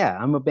 Yeah,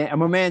 I'm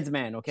a man's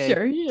man. Okay.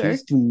 Sure.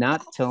 Please do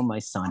not tell my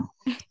son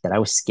that I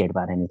was scared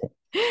about anything.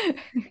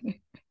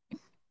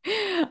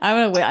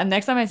 I'm gonna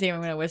next time I see him,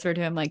 I'm gonna whisper to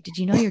him like, "Did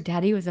you know your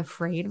daddy was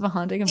afraid of a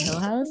Haunting of Hill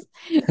House?"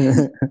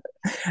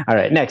 All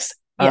right, next.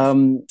 Yes.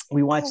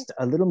 We watched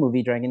a little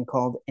movie, Dragon,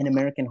 called An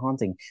American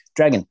Haunting.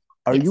 Dragon,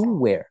 are you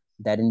aware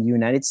that in the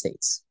United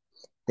States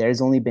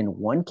there's only been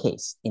one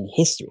case in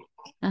history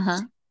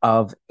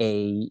of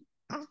a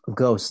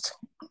ghost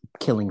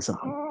killing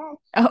someone?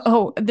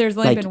 Oh, there's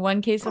only been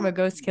one case of a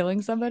ghost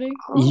killing somebody?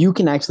 You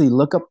can actually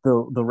look up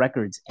the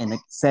records, and it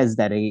says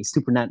that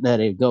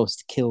a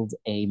ghost killed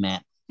a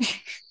man.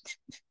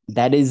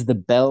 That is the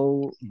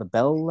Bell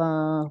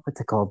what's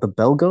it called? The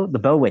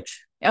Bell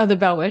Witch. Oh, the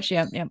Bell Witch,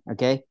 yep.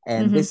 Okay.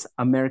 And this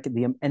An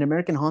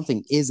American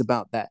Haunting is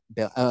about that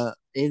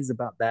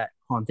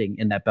haunting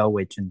and that Bell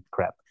Witch and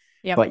crap.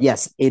 Yep. But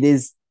yes, it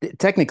is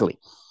technically.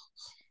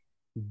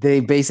 They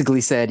basically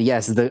said,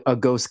 yes, a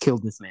ghost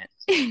killed this man.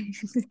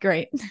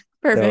 Great.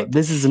 Perfect. So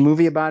this is a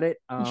movie about it.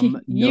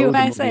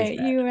 USA.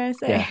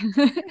 Yeah.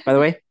 By the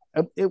way,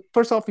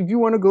 first off, if you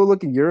want to go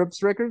look at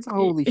Europe's records,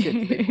 holy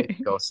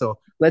shit, go. So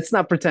let's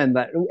not pretend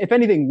that, if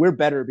anything, we're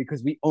better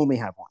because we only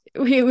have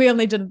one. We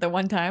only did it the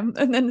one time.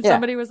 And then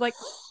somebody was like,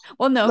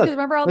 well, no, because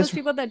remember all those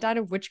people that died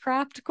of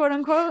witchcraft, quote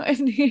unquote?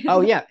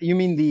 Oh, yeah. You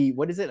mean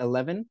what is it,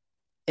 11?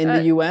 In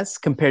the US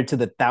compared to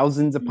the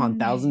thousands upon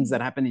thousands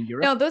that happened in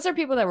Europe? No, those are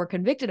people that were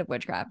convicted of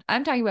witchcraft.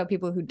 I'm talking about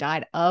people who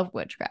died of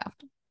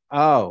witchcraft.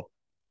 Oh,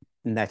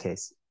 in that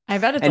case. I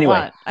bet it's a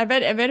lot. I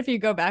bet if you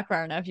go back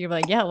far enough, you're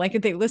like, yeah, like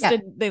they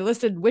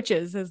listed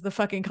witches as the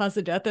fucking cause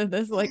of death of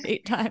this like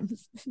 8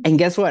 times. And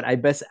guess what? I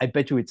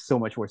bet you it's so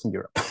much worse in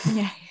Europe.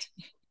 Yeah.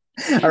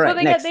 All right.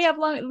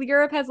 Well,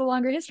 Europe has a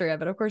longer history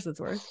of it. Of course it's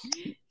worse.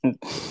 All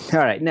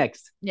right,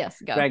 next. Yes,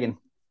 go. Dragon.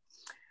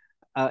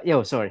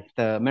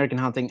 The American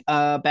Haunting.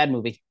 Bad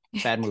movie.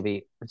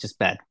 It's just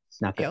bad.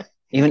 Not good.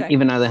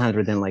 Even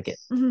Alejandro didn't like it.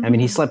 I mean,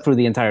 he slept through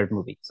the entire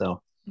movie,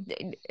 so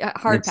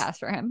hard pass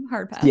for him.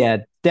 Hard pass. Yeah,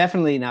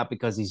 definitely not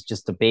because he's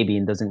just a baby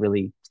and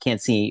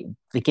can't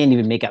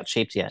even make out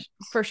shapes yet.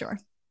 For sure.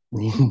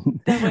 All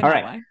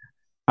right.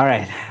 All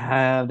right.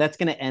 That's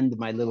gonna end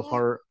my little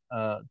horror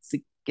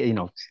you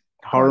know,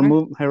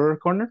 Corner. horror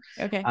corner.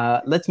 Okay.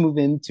 Let's move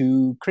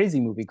into crazy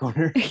movie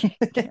corner.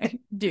 Okay.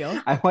 Deal.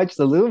 I watched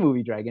the little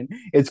movie Dragon.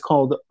 It's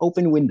called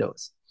Open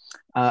Windows.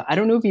 I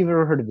don't know if you've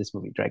ever heard of this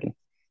movie, Dragon.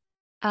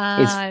 No,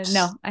 It's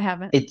I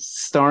haven't. it's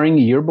starring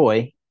your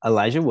boy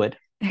Elijah Wood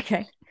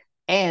Okay.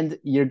 and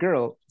your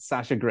girl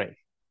Sasha Grey.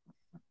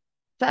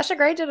 Sasha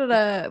Grey did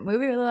a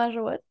movie with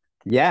Elijah Wood.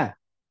 Yeah,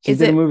 she Is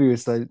did a it? movie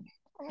with.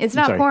 It's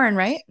I'm not sorry. porn,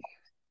 right?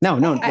 No,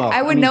 no. I Well,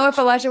 I would mean, know if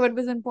Elijah Wood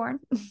was in porn.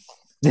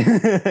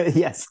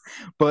 yes,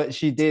 but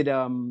she did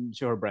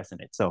show her breast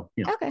in it. So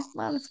Okay,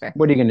 well, that's fair.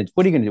 what are you gonna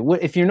do?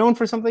 If you're known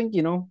for something,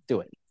 do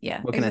it.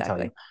 Yeah, What can I tell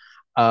you?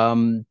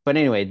 exactly. But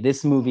anyway,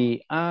 this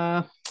movie.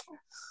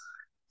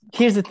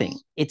 Here's the thing.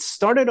 It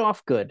started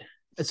off good.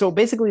 So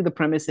basically, the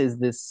premise is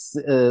this: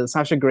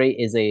 Sasha Grey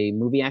is a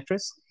movie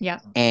actress, Yeah.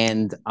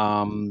 and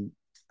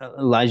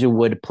Elijah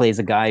Wood plays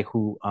a guy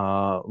who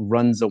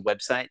runs a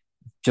website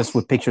just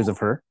with pictures of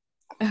her,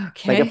 like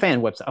Okay. a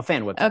fan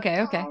website.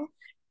 Okay. Okay.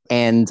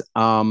 And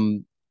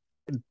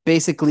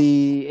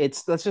basically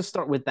it's let's just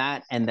start with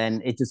that, and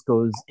then it just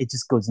goes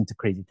into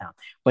crazy town,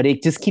 but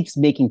it just keeps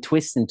making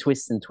twists and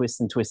twists and twists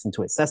and twists and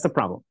twists. That's the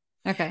problem,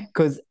 Okay.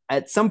 because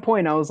at some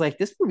point I was like,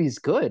 this movie's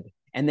good,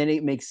 and then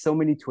it makes so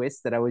many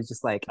twists that I was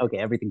just like, okay,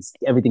 everything's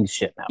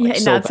shit now. Yeah,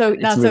 It's so not bad, so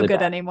it's not so really good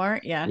bad. anymore.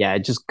 Yeah. Yeah,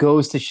 it just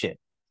goes to shit.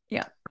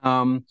 Yeah.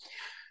 um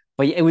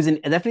but yeah, it was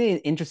definitely an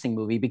interesting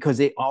movie because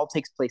it all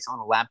takes place on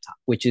a laptop,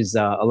 which is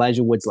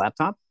Elijah Wood's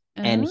laptop,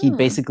 and he Oh.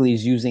 basically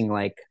is using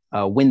like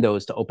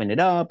Windows to open it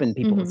up, and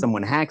Hmm.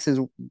 someone hacks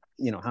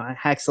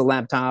the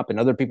laptop, and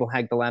other people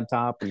hack the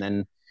laptop, and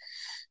then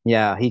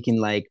yeah, he can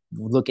like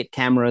look at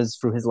cameras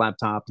through his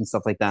laptop and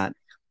stuff like that.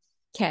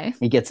 Okay.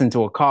 He gets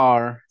into a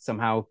car,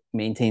 somehow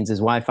maintains his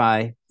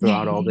Wi-Fi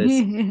throughout all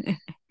this.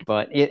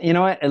 But you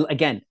know what?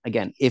 Again,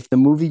 if the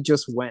movie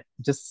just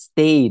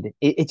stayed,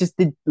 it just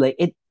did like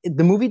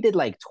the movie did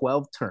like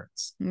 12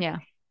 turns, Yeah.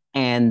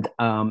 and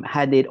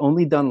had it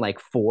only done like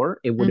four,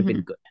 it would have been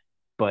Hmm. good.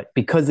 But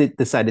because it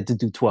decided to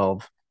do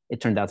 12, it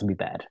turned out to be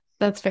bad.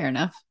 That's fair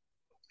enough.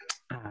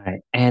 All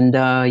right, and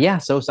yeah,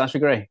 so Sasha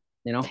Grey,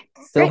 still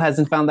Great.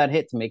 hasn't found that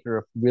hit to make her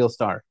a real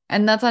star.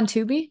 And that's on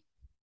Tubi?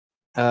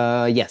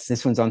 Yes,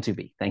 this one's on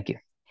Tubi. Thank you.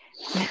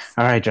 Nice.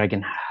 All right,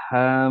 Dragon.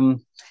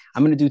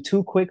 I'm gonna do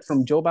two quick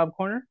from Joe Bob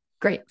Corner.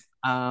 Great.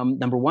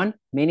 Number one,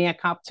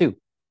 Maniac Cop 2.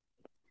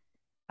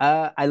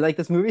 I like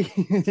this movie.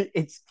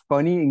 It's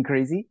funny and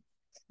crazy.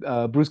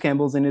 Bruce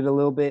Campbell's in it a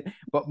little bit,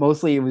 but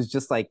mostly it was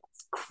just like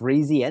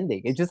crazy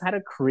ending. It just had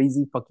a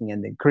crazy fucking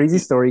ending. Crazy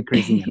story,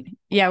 crazy ending.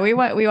 Yeah, we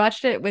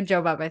watched it with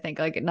Joe Bob, I think,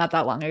 like not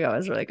that long ago. It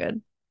was really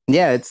good.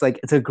 Yeah, it's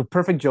a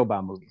perfect Joe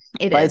Bob movie.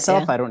 It By is, yeah.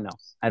 itself, I don't know.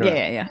 I don't Yeah, know.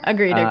 yeah, yeah.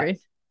 Agreed, Uh, agreed.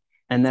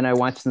 and then I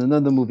watched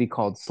another movie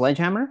called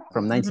Sledgehammer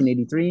from Hmm.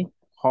 1983,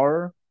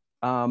 horror.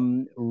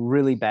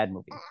 Really bad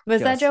movie.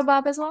 Was that Joe Just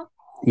Bob as well?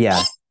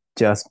 yeah,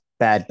 just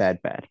bad,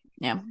 bad, bad.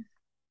 Yeah.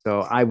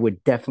 So I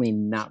would definitely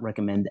not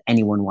recommend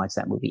anyone watch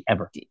that movie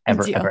ever,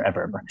 ever, ever, Deal. ever,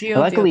 ever. And Deal, deal,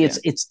 luckily, deal.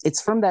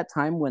 it's from that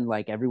time when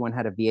like everyone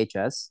had a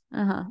VHS,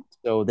 Uh-huh.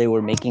 so they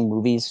were making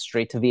movies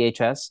straight to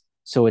VHS.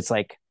 So it's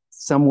like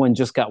someone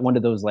just got one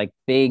of those like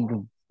big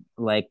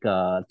like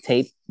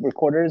tape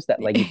recorders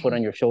that like you put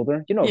on your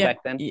shoulder. Yeah.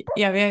 Back then. Yeah,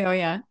 yeah, oh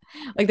yeah.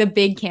 Like the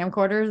big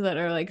camcorders that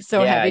are like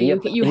so Yeah, heavy you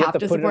you have have to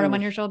to put it support on them your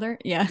on your shoulder.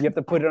 Yeah. you have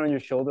to put it on your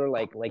shoulder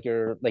like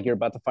you're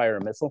about to fire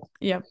a missile.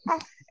 Yep.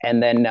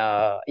 And then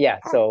yeah,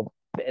 so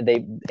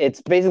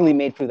it's basically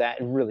made for that.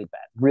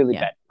 Really Yeah.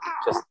 bad.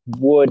 Just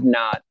would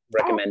not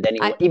recommend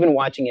anyone I even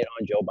watching it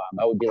on Joe Bob.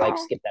 I would be like,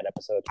 skip that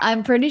episode.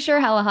 I'm pretty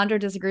sure Alejandro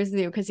disagrees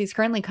with you because he's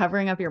currently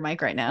covering up your mic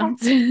right now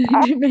to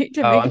Oh, make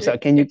I'm sure. sorry.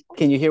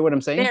 Can you hear what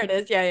I'm saying? There it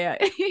is. Yeah,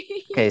 yeah.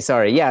 Okay,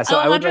 sorry. Yeah, so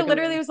I would Alejandro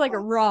literally recommend. was like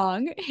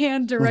wrong,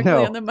 hand directly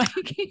on No, the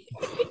mic.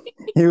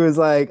 he was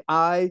like,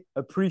 I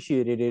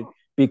appreciated it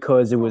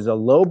because it was a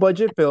low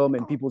budget film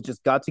and people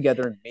just got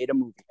together and made a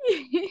movie.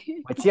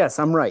 Which yes,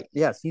 I'm right.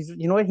 Yes,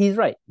 you know what? He's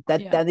right.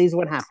 That Yeah. that is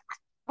what happened.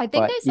 I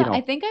think But I saw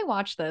I think I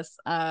watched this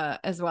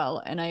as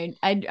well, and I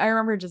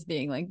remember just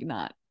being like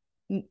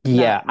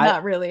yeah,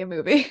 not really a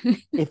movie.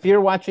 if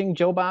you're watching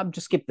Joe Bob,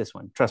 just skip this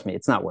one. Trust me,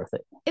 it's not worth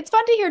it. It's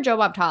fun to hear Joe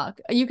Bob talk.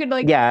 You could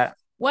like Yeah,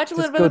 watch a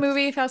little just bit of go. the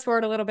movie, fast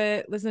forward a little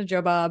bit, listen to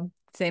Joe Bob,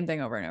 same thing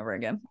over and over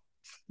again.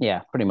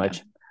 Yeah, pretty Yeah,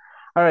 much.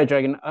 All right,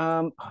 Dragon.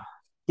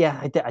 Yeah,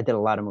 I did a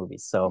lot of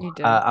movies, so you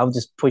did. I'll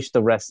just push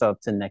the rest up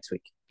to next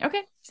week.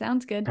 Okay,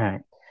 sounds good. All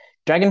right,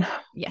 Dragon,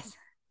 Yes.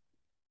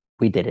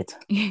 we did it.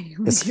 We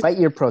do. Despite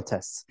your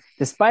protests,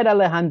 despite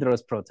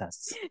Alejandro's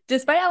protests,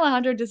 Despite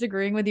Alejandro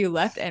disagreeing with you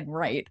left and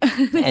right.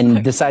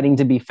 and deciding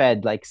to be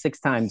fed like 6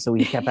 times, so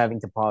he kept having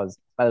to pause.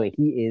 By the way,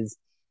 he is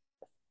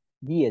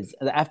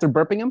after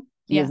burping him,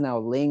 he Yeah. is now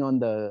laying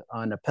on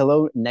a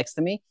pillow next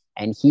to me,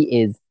 and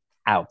he is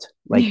out.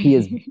 Like he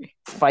is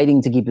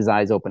fighting to keep his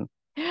eyes open.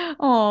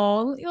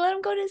 Oh, let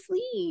him go to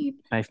sleep.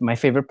 My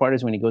favorite part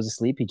is when he goes to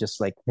sleep, he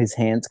just like his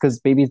hands, because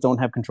babies don't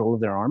have control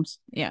of their arms.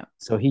 Yeah.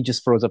 So he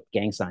just throws up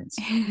gang signs.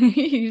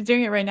 He's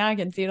doing it right now. I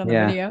can see it on the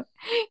Yeah. video.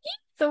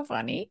 So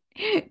funny.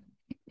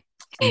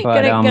 But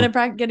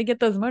gotta get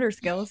those motor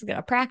skills.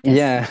 Gotta practice.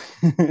 yeah.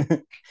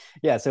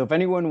 Yeah, so if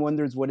anyone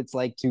wonders what it's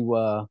like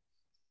to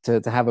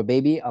have a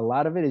baby, a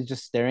lot of it is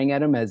just staring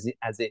at him as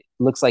it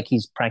looks like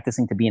he's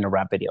practicing to be in a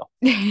rap video.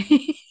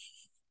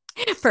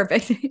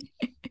 Perfect.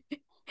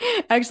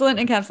 Excellent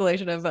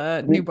encapsulation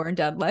of newborn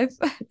dad life.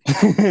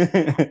 Like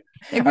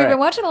All we've been right.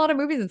 watching a lot of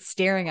movies and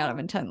staring at them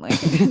intently.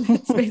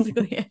 That's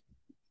basically it.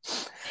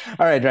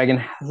 All right,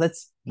 Dragon.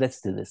 Let's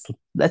do this.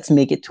 Let's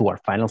make it to our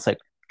final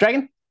segment.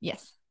 Dragon,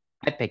 Yes,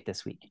 I picked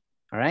this week.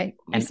 All right.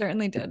 you And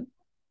certainly did.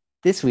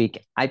 this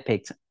week I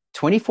picked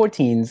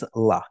 2014's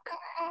Lock.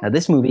 Now,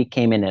 this movie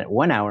came in at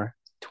 1 hour,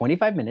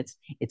 25 minutes.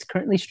 It's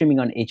currently streaming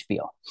on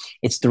HBO.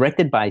 It's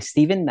directed by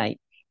Stephen Knight,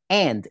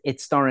 and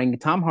it's starring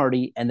Tom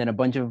Hardy and then a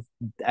bunch of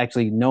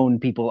actually known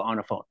people on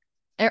a phone.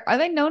 Are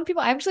they known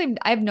people? I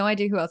have no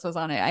idea who else was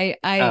on it.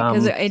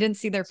 Because I didn't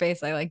see their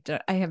face. I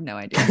have no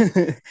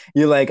idea.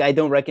 You're like, I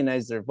don't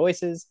recognize their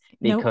voices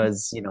Nope.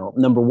 because,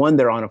 number one,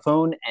 they're on a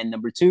phone, and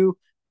number two,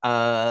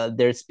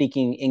 they're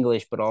speaking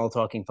English, but all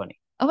talking funny.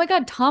 Oh my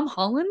God, Tom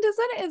Holland is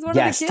in it? Is one of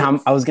the Yes, Tom.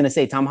 kids? I was gonna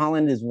say Tom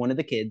Holland is one of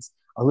the kids.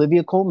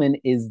 Olivia Colman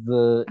is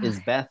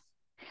Beth.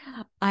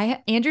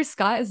 I Andrew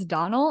Scott is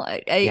Donald.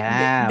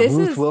 Yeah, This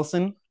Ruth is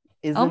Wilson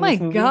is oh in my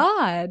this movie.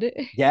 God.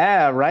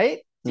 Yeah,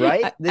 right,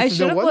 right. This is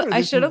no wonder I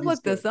this should have movie is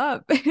looked good. this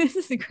up. This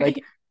is Like,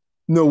 great.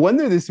 no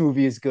wonder this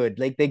movie is good.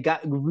 Like, they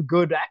got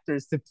good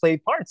actors to play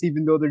parts,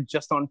 even though they're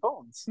just on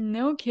phones.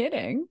 No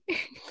kidding.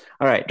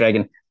 All right,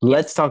 Dragon. Yes.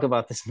 Let's talk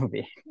about this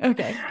movie.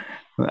 Okay.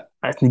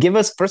 Give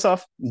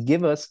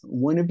us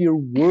one of your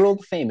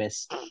world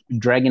famous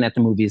Dragon at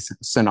the Movies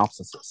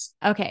synopsises.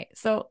 Okay.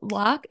 So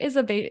Locke is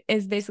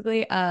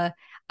basically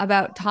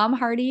about Tom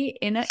Hardy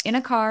in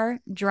a car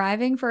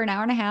driving for an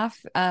hour and a half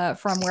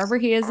from wherever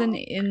he is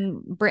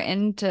in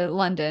Britain to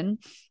London.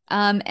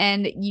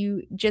 And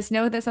you just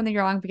know that something's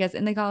wrong because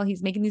in the call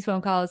he's making these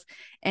phone calls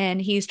and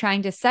he's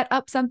trying to set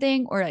up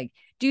something or like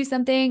do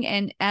something.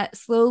 And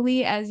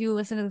slowly as you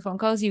listen to the phone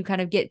calls, you kind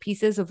of get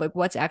pieces of like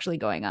what's actually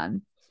going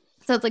on.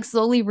 So it's like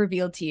slowly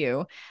revealed to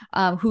you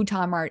who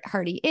Tom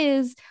Hardy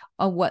is,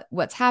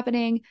 what's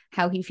happening,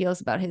 how he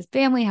feels about his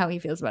family, how he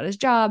feels about his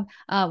job,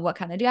 what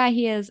kind of guy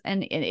he is,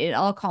 and it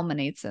all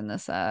culminates in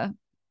this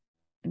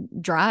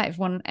drive,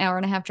 1 hour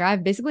and a half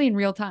drive, basically in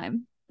real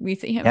time. We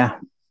see him. Yeah.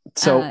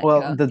 So,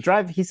 well, Go. the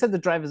drive. He said the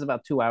drive is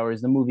about 2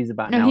 hours. The movie's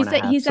about an No, hour and a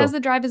half. he says So, the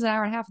drive is an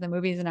hour and a half, and the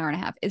movie is an hour and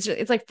a half.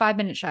 It's like 5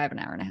 minutes shy of an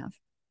hour and a half.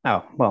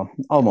 oh well,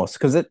 almost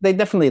because they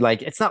definitely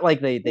like. It's not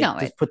like they No,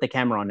 just put the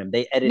camera on him.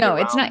 They edit no,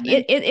 it's around not.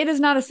 him. And, It is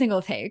not a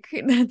single take.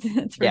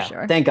 That's for yeah.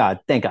 sure. Thank God.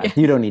 Thank God. Yeah.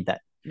 You don't need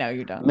that. No,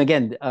 you don't. And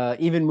again,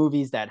 even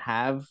movies that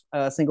have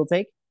a single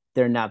take,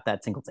 they're not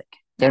that single take.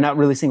 They're Yeah. not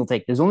really single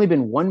take. There's only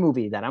been one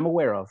movie that I'm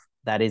aware of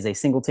that is a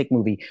single take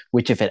movie,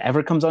 which if it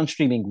ever comes on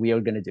streaming, we are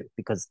gonna do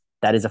because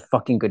that is a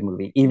fucking good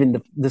movie.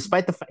 Even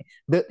despite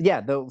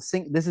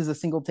this is a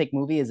single take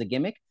movie as a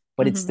gimmick,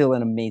 but it's still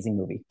an amazing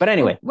movie. But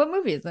anyway, What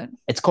movie is it?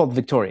 it's called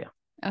Victoria.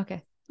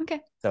 Okay. Okay.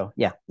 So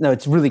yeah, no,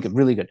 it's really good,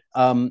 really good.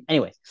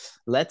 Anyway,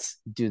 let's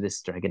do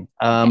this, Dragon.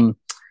 Okay.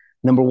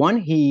 Number one,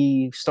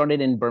 he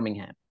started in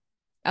Birmingham.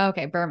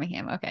 Okay,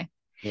 Birmingham. Okay.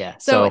 Yeah,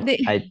 So so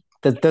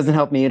that doesn't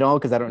help me at all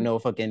because I don't know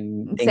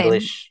fucking same.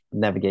 English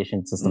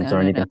navigation systems No,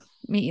 or no, anything. no.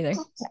 Me either.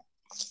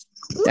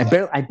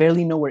 I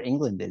barely know where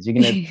England is. You're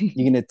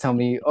gonna tell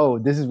me, oh,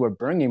 this is where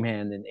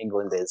Birmingham in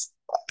England is.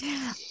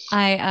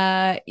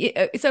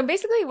 So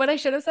basically what I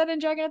should have said in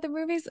Dragon at the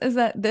Movies is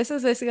that this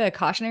is basically a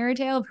cautionary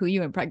tale of who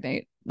you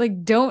impregnate.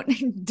 Like don't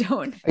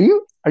don't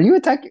Are you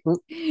attacking?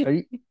 Are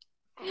you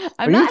I'm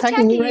are you not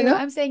attacking me attacking right you. now?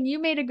 I'm saying you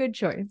made a good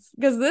choice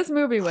because this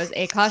movie was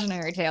a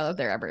cautionary tale if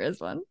there ever is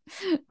one.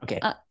 Okay,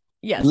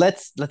 Yes.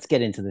 let's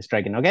get into this,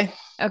 Dragon. Okay,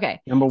 Okay.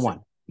 number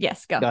one.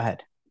 Yes, go. Go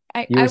ahead.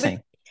 I, You I were was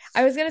saying.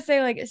 I was gonna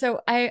say like so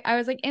I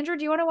was like Andrew,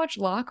 do you want to watch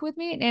Locke with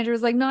me? And Andrew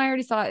was like, no, I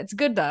already saw it. It's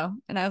good though.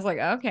 And I was like,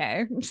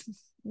 okay,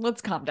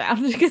 let's calm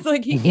down because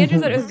like Andrew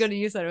said it was good and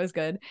you said it was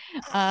good.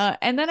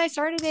 And then I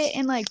started it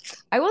and like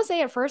I will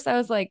say at first I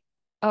was like,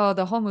 oh,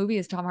 the whole movie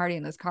is Tom Hardy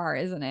in this car,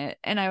 isn't it?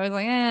 And I was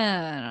like,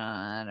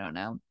 I don't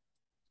know.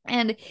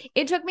 And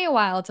it took me a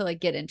while to like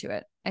get into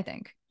it. I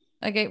think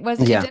like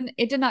Yeah.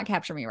 it did not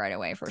capture me right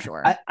away for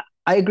sure.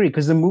 I agree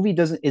because the movie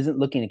isn't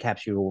looking to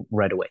capture you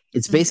right away.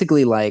 It's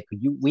basically like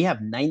we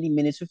have 90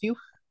 minutes with you.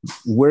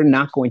 We're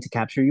not going to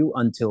capture you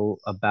until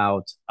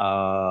about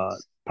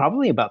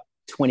probably about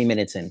 20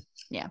 minutes in.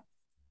 Yeah.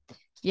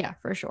 Yeah,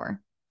 for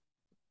sure.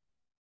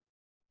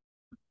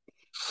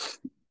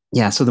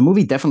 Yeah, so the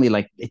movie definitely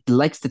like it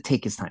likes to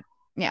take its time.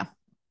 Yeah.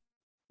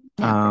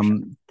 Yeah, sure.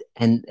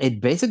 And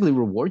it basically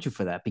rewards you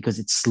for that because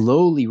it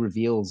slowly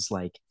reveals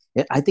like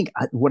I think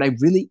what I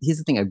really here's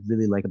the thing I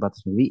really like about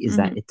this movie is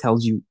that it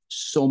tells you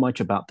so much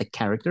about the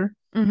character.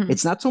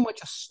 It's not so much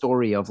a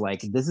story of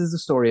like this is the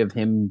story of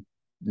him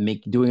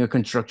doing a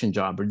construction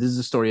job or this is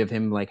the story of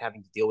him like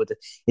having to deal with it.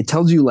 It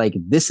tells you like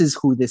this is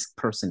who this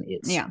person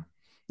is. Yeah.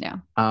 Yeah.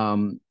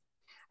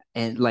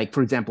 And like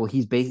for example,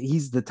 he's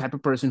the type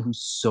of person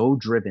who's so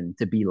driven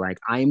to be like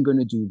I am going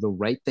to do the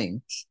right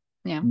thing,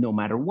 yeah, no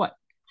matter what.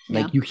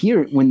 Yeah. Like you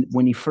hear it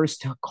when he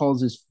first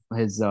calls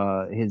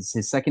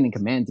his second in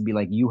command to be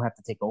like, you have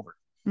to take over,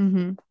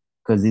 Mm-hmm.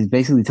 because he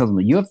basically tells him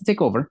you have to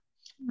take over.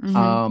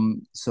 Mm-hmm.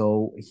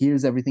 So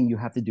here's everything you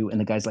have to do, and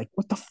the guy's like,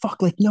 what the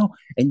fuck, like no,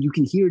 and you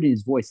can hear it in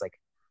his voice, like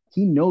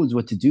he knows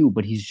what to do,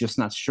 but he's just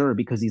not sure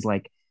because he's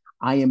like,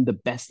 I am the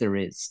best there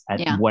is at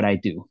Yeah. what I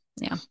do.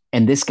 Yeah.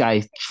 And this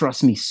guy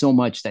trusts me so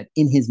much that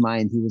in his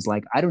mind he was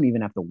like, I don't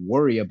even have to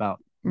worry about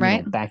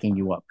Right. backing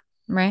you up.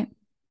 Right.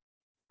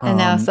 And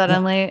now Yeah,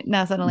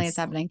 suddenly it's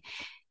happening.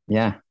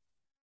 yeah,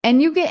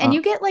 And you get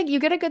uh, like you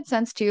get a good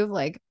sense too of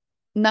like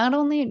not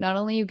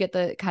only you get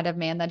the kind of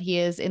man that he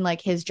is in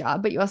like his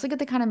job, but you also get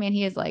the kind of man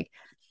he is like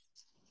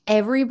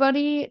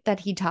everybody that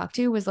he talked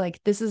to was like,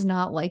 this is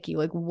not like you.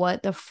 Like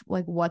what the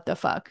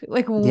fuck?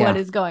 Like what yeah.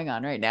 is going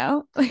on right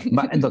now?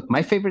 And look,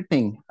 my favorite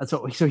thing.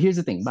 So here's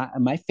the thing.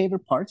 My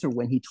favorite parts are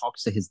when he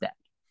talks to his dad.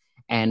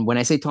 And when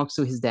I say talks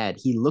to his dad,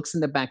 he looks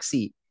in the back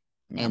seat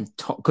Yeah. and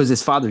because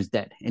his father's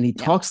dead, and he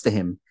Yeah. talks to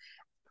him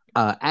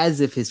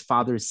as if his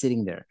father is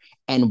sitting there.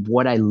 And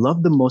what I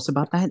love the most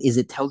about that is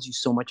it tells you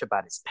so much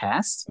about his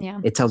past. Yeah.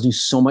 It tells you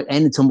so much,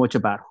 and it's so much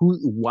about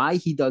why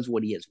he does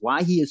what he is,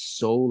 why he is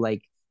so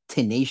like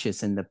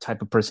tenacious and the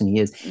type of person he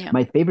is. Yeah.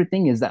 My favorite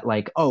thing is that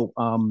like,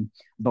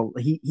 but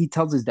he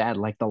tells his dad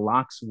like the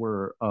locks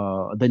were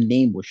the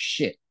name was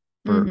shit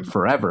for Mm-hmm.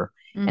 forever,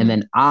 and Mm-hmm.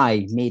 then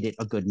I made it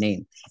a good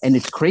name. And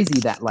it's crazy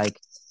that like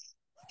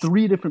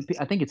three different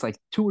I think it's like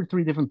two or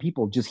three different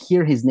people just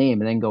hear his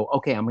name and then go,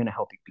 okay, I'm gonna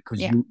help you because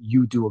Yeah.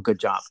 you do a good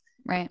job.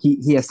 Right.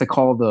 He has to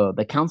call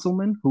the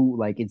councilman who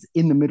like it's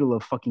in the middle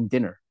of fucking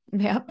dinner,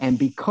 Yep. and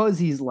because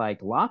he's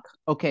like, Locke,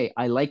 okay,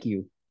 I like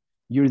you,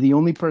 you're the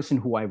only person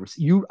who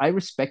I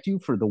respect you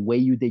for the way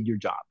you did your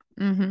job.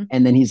 Mm-hmm.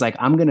 And then he's like,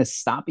 I'm gonna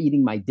stop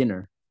eating my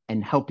dinner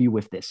and help you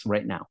with this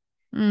right now.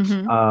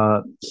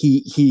 Mm-hmm.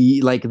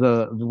 He like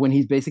the when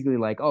he's basically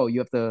like, oh, you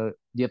have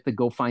to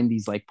go find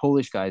these like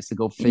Polish guys to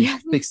go Yeah.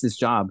 fix this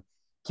job.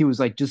 He was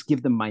like, just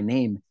give them my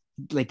name.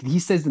 Like he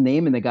says the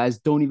name and the guys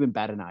don't even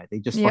bat an eye, they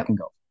just Yep. fucking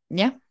go.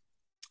 Yeah.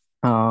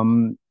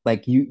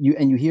 Like you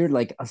hear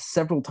like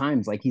several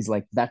times like he's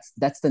like, that's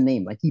the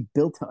name, like he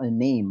built a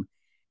name.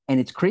 And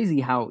it's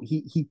crazy how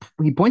he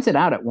points it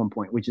out at one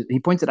point, which is he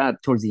points it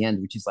out towards the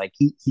end, which is like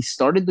he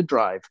started the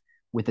drive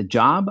with a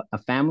job, a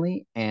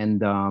family,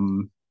 and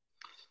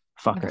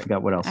fuck, I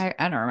forgot what else. I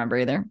don't remember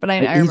either, but I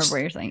remember He's what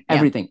you're saying. Yeah.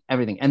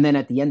 everything, and then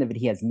at the end of it,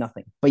 he has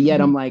nothing. But yet,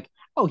 Mm-hmm. I'm like,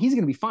 oh, he's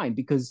gonna be fine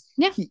because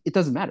Yeah. it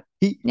doesn't matter.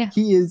 Yeah.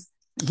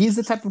 He's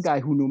the type of guy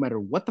who no matter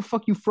what the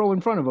fuck you throw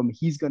in front of him,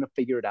 he's gonna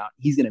figure it out.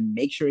 He's gonna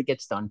make sure it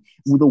gets done.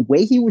 With the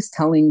way he was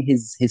telling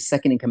his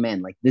second in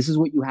command, like this is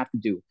what you have to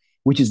do,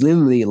 which is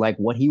literally like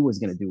what he was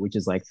gonna do, which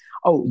is like,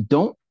 oh,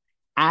 don't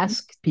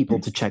ask people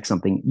to check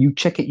something. You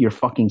check it your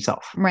fucking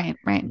self. Right.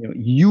 Right.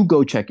 You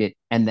go check it,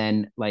 and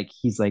then like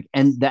he's like,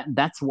 and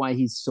that's why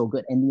he's so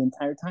good. And the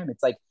entire time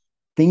it's like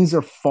things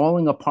are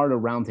falling apart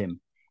around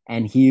him,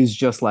 and he is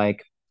just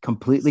like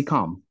completely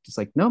calm, just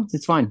like, no,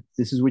 it's fine,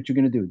 this is what you're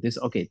gonna do, this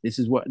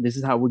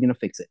is how we're gonna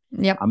fix it.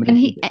 Yep. I'm gonna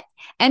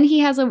And do he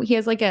he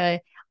has like a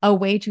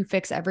way to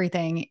fix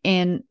everything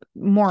in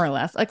more or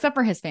less, except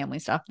for his family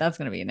stuff. That's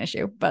going to be an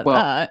issue. But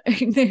well,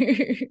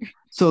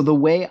 so the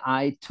way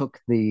I took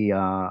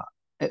the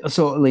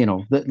so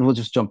we'll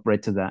just jump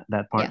right to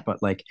that part. yeah.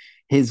 But like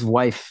his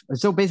wife,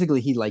 so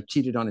basically he like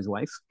cheated on his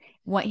wife,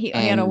 What he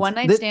had a and one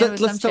night stand with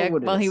some let's tell chick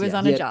what it while he is. was Yeah,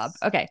 on a job.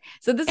 Okay,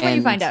 so this is what you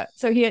and find out.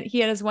 So he had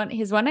his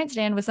one night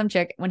stand with some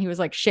chick when he was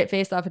like shit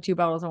faced off of 2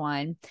 bottles of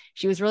wine.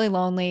 She was really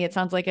lonely. It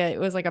sounds like it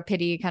was like a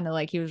pity kind of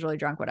like he was really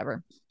drunk,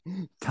 whatever.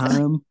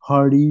 Tom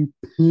Hardy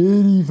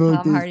pity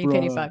fuck Tom this Hardy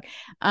pity bro.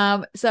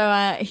 fuck.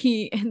 So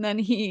he and then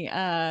he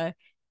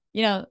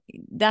you know,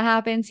 that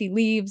happens. He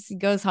leaves, he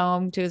goes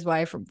home to his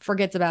wife,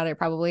 forgets about it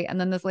probably. And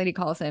then this lady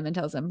calls him and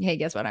tells him, hey,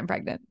 guess what? I'm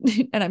pregnant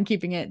and I'm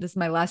keeping it. This is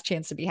my last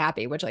chance to be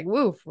happy, which, like,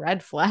 woof,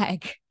 red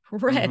flag.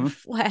 Red Mm-hmm.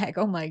 flag.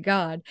 Oh my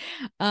God.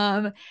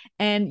 And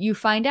you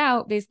find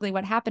out basically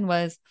what happened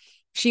was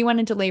she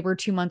went into labor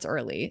 2 months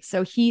early.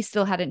 So he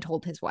still hadn't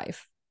told his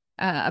wife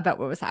about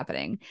what was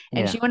happening.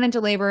 And Yeah, she went into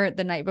labor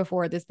the night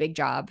before this big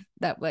job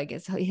that like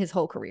is his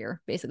whole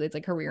career. Basically, it's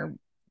like career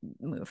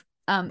move.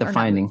 Or not move,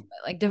 defining.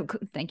 but like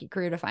thank you,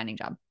 career defining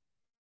job.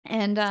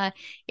 And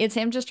it's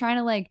him just trying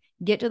to like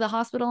get to the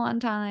hospital on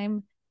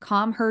time,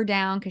 calm her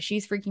down because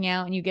she's freaking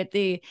out. And you get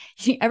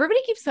everybody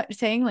keeps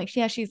saying like,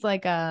 yeah, she's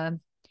like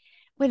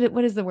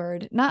what is the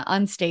word? Not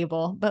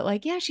unstable, but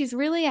like, yeah, she's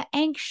really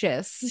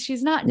anxious.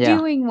 She's not Yeah,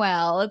 doing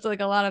well. It's like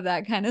a lot of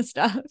that kind of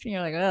stuff. And you're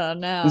like, oh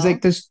it's no.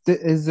 like this.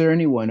 Is there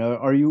anyone?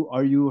 Are you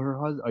her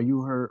husband? Are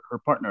you her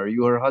partner? Are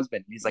you her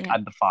husband? He's like, Yeah.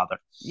 I'm the father.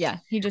 Yeah.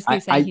 He just I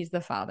keeps saying I he's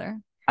the father.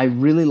 I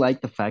really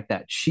like the fact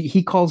that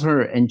he calls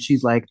her and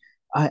she's like,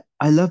 I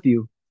love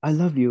you. I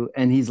love you.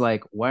 And he's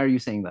like, why are you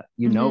saying that?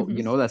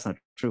 That's not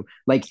true.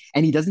 Like,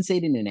 and he doesn't say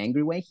it in an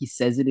angry way. He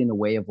says it in a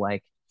way of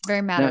like,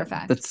 Very matter no, of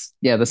fact. that's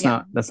yeah,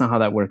 Yeah. that's not how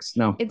that works.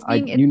 No, It's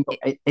being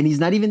it and he's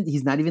not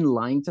even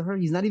lying to her.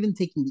 He's not even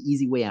taking the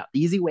easy way out.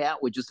 The easy way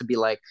out would just to be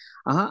like,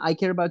 I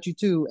care about you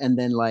too, and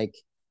then like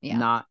Yeah.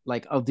 not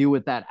like I'll deal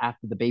with that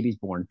after the baby's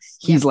born.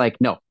 Yep. He's like,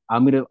 no,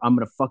 I'm gonna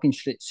fucking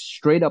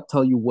straight up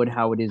tell you what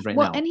how it is right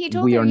Well, now. and he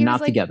told We her, are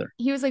not together.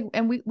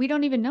 and we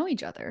don't even know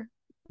each other.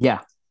 Yeah.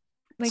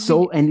 Like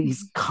So, we, and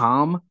he's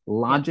calm, yep.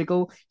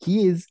 logical.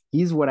 He's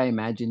what I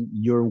imagine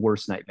your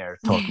worst nightmare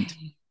talking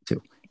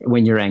to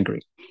when you're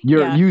angry.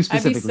 Yeah. You I'd be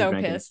specifically, so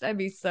Dragon. pissed. I'd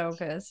be so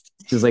pissed.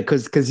 Just like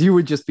because you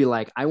would just be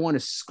like, I want to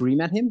scream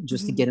at him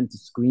just to get him to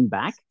scream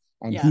back,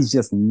 and Yeah, he's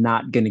just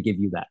not gonna give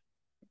you that.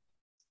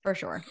 for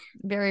sure.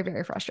 Very,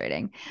 very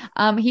frustrating.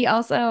 He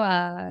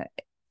also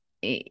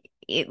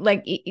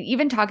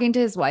even talking to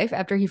his wife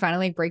after he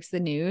finally breaks the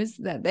news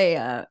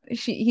that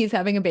he's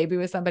having a baby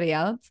with somebody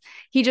else,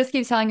 he just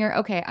keeps telling her,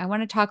 okay, I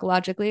want to talk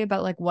logically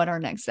about like what our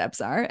next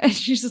steps are, and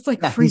she's just like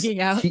Yeah, freaking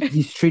out.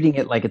 he's treating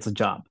it like it's a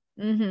job,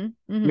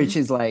 Mm-hmm. which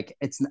is like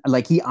it's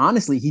like he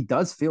honestly he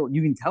does feel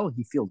you can tell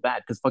he feels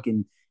bad because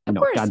fucking Of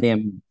course,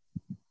 goddamn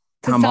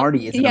because Tom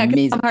Hardy is an Tom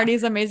amazing Hardy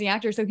is actor. an amazing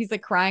actor, so he's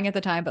like crying at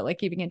the time but like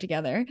keeping it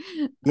together.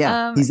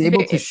 Yeah, he's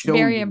able to show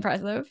Very you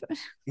impressive.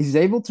 he's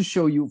able to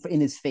show you in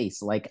his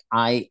face like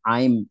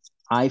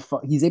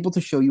he's able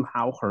to show you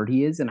how hurt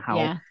he is and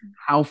Yeah,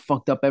 how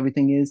fucked up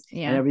everything is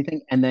and yeah.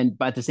 everything, and then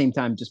but at the same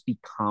time just be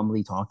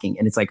calmly talking,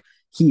 and it's like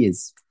he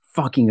is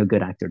fucking a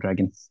good actor,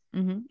 Dragon.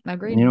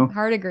 Agreed. You know,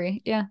 Hard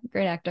agree. Yeah,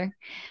 great actor.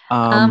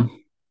 Um,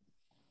 um,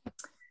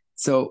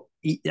 so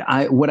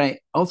I what I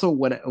also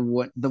what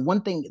the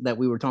one thing that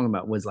we were talking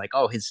about was like,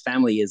 oh, his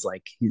family is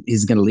like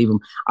he's gonna leave him.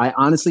 I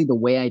honestly, the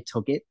way I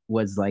took it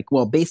was like,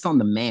 well, based on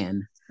the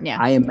man, yeah.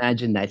 I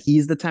imagine that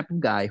he's the type of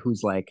guy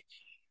who's like,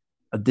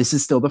 this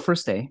is still the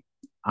first day.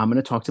 I'm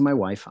gonna talk to my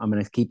wife. I'm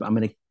gonna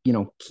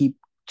keep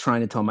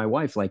trying to tell my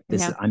wife like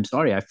this. Yeah. I'm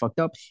sorry, I fucked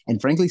up. And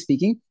frankly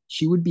speaking,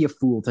 she would be a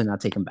fool to not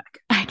take him back.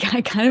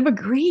 I kind of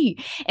agree.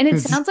 And it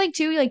sounds like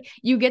too, like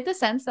you get the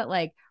sense that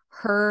like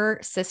her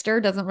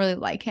sister doesn't really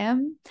like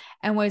him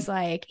and was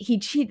like, he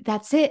cheated.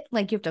 That's it.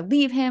 Like you have to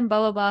leave him, blah,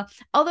 blah, blah.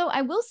 Although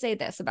I will say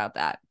this about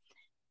that.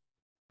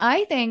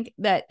 I think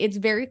that it's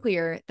very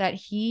clear that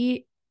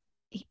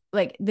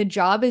like the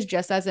job is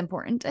just as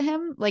important to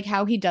him. Like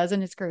how he does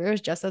in his career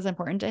is just as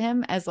important to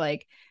him as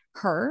like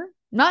her,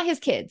 not his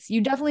kids.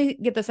 You definitely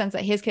get the sense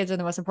that his kids are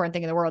the most important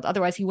thing in the world.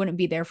 Otherwise, he wouldn't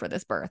be there for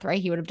this birth,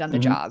 right? He would have done the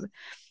Mm-hmm. job.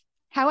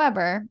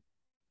 However,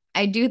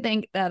 I do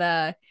think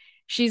that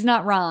she's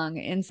not wrong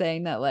in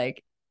saying that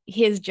like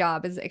his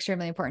job is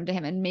extremely important to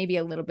him and maybe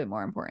a little bit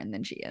more important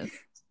than she is.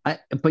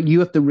 But you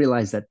have to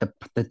realize that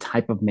the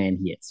type of man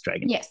he is,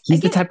 Dragon. Yes, I He's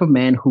the get it. type of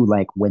man who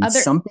like when Other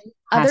something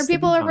other has to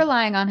people be are done,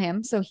 relying on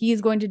him, so he's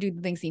going to do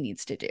the things he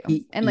needs to do.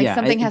 And like yeah,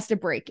 something has to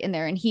break in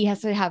there and he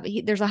has to have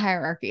there's a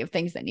hierarchy of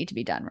things that need to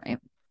be done, right?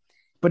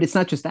 but it's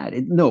not just that.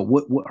 No,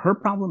 what her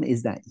problem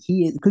is that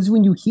he is because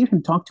when you hear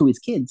him talk to his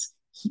kids,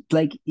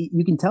 like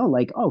you can tell,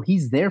 like, oh,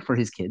 he's there for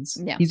his kids.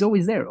 Yeah. He's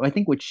always there. I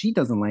think what she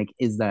doesn't like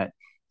is that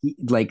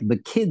like the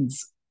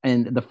kids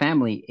and the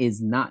family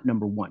is not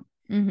number one.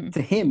 Mm-hmm.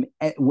 To him,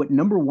 what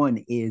number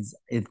one is,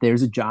 if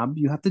there's a job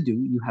you have to do,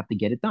 you have to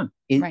get it done.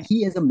 Right.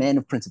 He is a man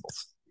of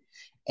principles.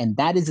 And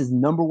that is his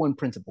number one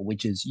principle,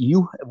 which is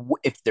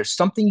if there's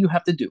something you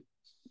have to do,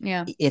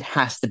 yeah, it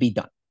has to be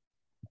done.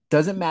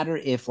 Doesn't matter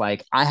if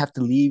like I have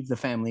to leave the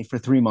family for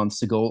 3 months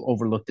to go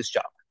overlook this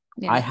job.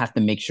 yeah. I have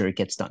to make sure it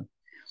gets done.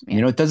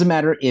 Yeah. It doesn't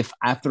matter if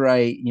after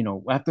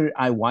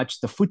I watch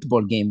the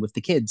football game with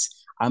the kids,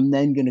 I'm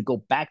then going to go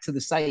back to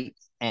the site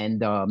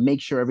and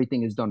make sure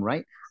everything is done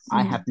right.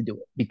 I have to do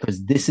it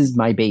because this is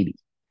my baby.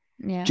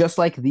 Yeah. Just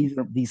like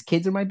these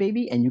kids are my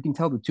baby, and you can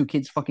tell the two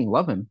kids fucking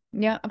love him.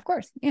 Yeah, of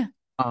course. Yeah.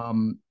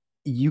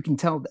 You can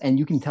tell, and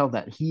you can tell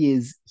that he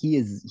is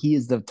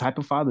the type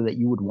of father that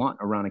you would want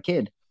around a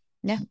kid.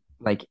 Yeah.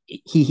 Like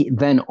he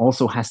then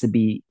also has to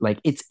be like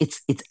it's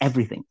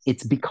everything.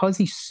 It's because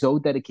he's so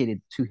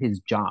dedicated to his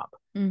job.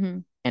 Mm-hmm.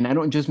 And I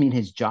don't just mean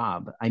his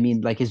job. I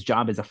mean like his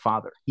job as a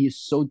father. He is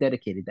so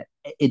dedicated that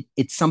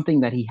it's something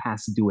that he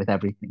has to do with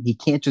everything. He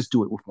can't just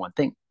do it with one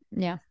thing.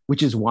 Yeah.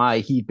 Which is why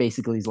he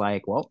basically is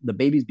like, well, the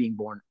baby's being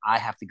born. I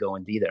have to go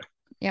and be there.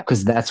 Yeah.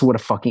 Because that's what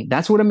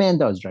a man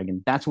does,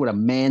 Dragon. That's what a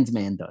man's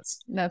man does.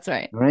 That's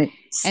right. Right?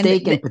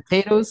 Steak and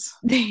potatoos.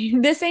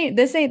 This ain't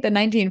the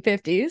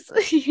 1950s.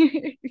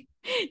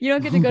 You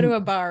don't get to go to a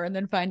bar and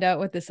then find out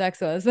what the sex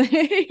was when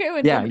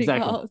Yeah, somebody exactly.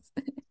 calls.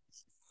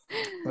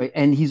 Right.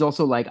 And he's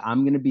also like,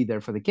 I'm gonna be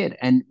there for the kid.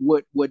 And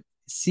what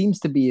seems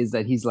to be is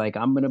that he's like,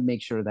 I'm gonna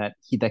make sure that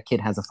that kid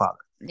has a father.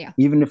 Yeah.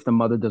 Even if the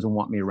mother doesn't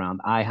want me around,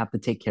 I have to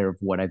take care of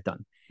what I've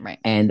done. Right.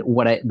 And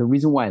the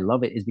reason why I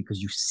love it is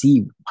because you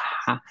see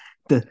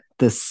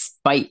the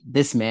spite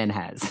this man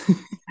has.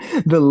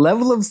 The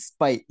level of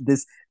spite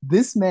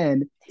this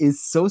man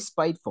is so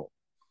spiteful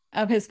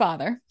of his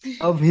father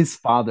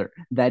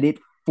that it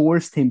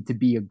forced him to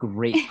be a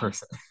great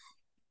person.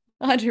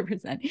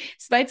 100%.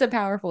 Spite's a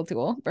powerful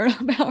tool.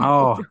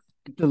 Tool.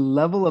 The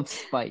level of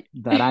spite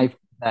that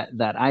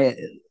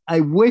I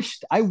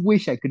wished I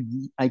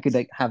could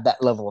like, have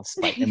that level of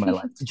spite in my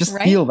life to just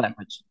right? Feel that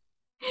much.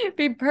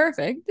 Be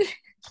perfect.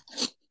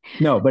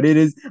 No, but it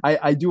is.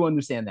 I do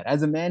understand that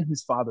as a man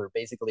whose father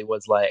basically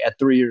was like at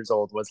 3 years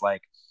old was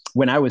like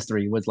when I was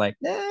 3 was like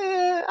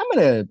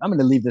I'm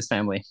gonna leave this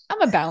family.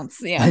 I'm a bounce.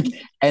 Yeah. Like,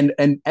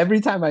 and every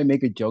time I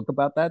make a joke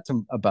about that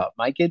to about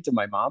my kid to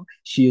my mom,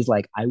 she is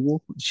like, I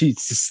will. She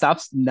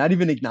stops, not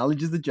even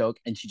acknowledges the joke,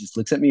 and she just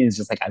looks at me and is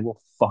just like, I will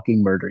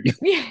fucking murder you.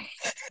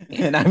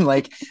 And I'm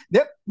like,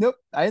 yep, nope,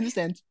 I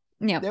understand.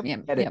 Yep. Yep,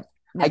 Yep. get it. Yep.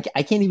 Yep.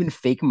 I can't even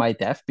fake my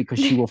death because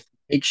she will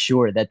make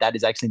sure that that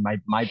is actually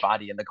my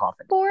body in the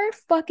coffin. For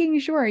fucking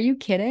sure. Are you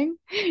kidding?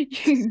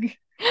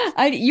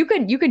 You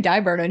could die,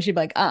 Berto, and she'd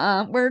be like,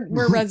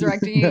 we're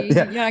resurrecting you.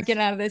 Yeah, You're not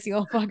getting out of this, you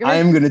little I fucker.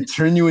 am gonna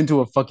turn you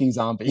into a fucking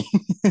zombie.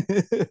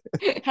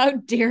 How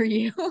dare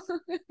you?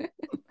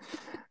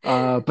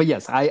 But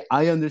yes, I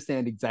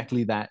understand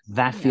exactly that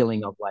Yeah.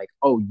 feeling of like,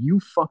 oh, you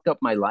fucked up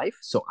my life,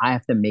 so I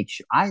have to make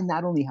sure I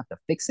not only have to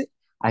fix it,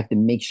 I have to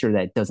make sure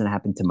that it doesn't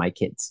happen to my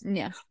kids.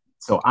 Yeah.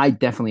 So I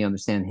definitely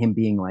understand him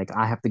being like,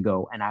 I have to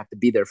go and I have to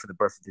be there for the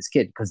birth of this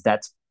kid because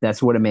that's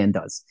what a man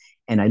does.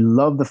 And I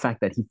love the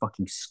fact that he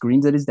fucking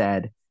screams at his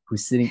dad,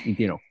 who's sitting,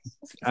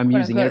 I'm Quote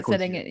using air unquote quotes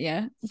sitting here, it,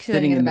 yeah. Sitting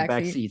sitting in the in the back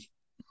back seat. seat,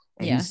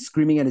 and Yeah. he's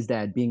screaming at his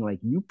dad, being like,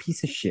 "You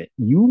piece of shit,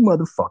 you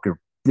motherfucker,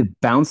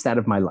 that bounced out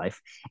of my life."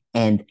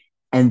 And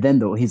and then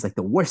though he's like,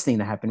 the worst thing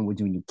that happened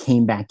was when you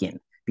came back in,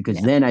 because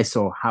Yeah. then I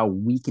saw how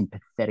weak and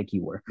pathetic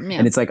you were. Yeah.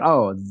 And it's like,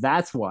 oh,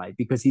 that's why,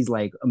 because he's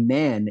like, a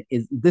man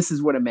is this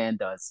is what a man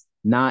does,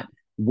 not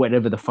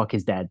whatever the fuck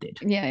his dad did.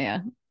 Yeah. Yeah.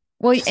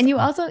 Well, Just and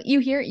you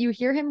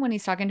hear him when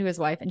he's talking to his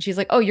wife, and she's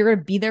like, "Oh, you're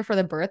gonna be there for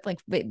the birth." Like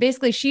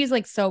basically, she's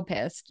like so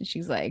pissed.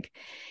 She's like,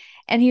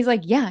 and he's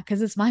like, "Yeah,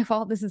 because it's my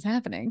fault. This is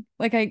happening.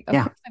 Like, of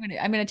yeah. course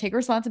I'm gonna take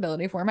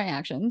responsibility for my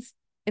actions.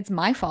 It's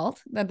my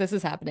fault that this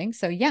is happening.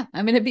 So yeah,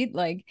 I'm gonna be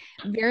like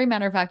very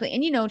matter of factly."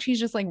 And she's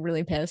just like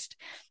really pissed.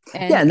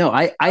 Yeah, And no,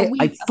 a I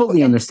week, of course,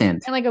 fully and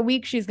understand. like a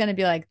week, she's gonna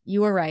be like,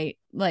 "You were right."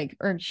 Like,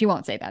 or she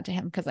won't say that to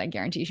him because I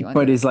guarantee she won't say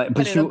But that. it's like, but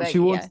But it'll she be,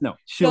 won't, yeah, no,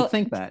 she'll she'll,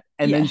 think that.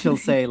 And then yeah, she'll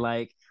say,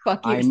 like,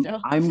 fuck you still.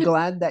 I'm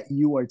glad that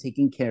you are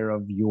taking care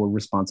of your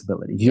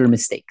responsibilities, Yeah, your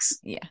mistakes.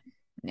 yeah,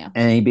 yeah.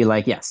 And he'd be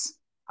like, yes,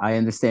 I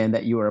understand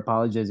that you are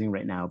apologizing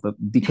right now, but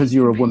because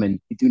you're a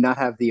woman, you do not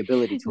have the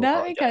ability to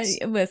Not because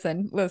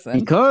apologize. listen.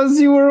 Because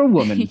you are a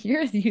woman.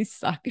 You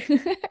suck.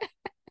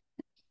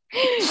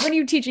 When are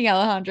you teaching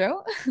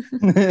Alejandro?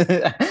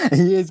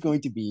 He is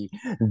going to be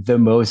the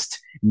most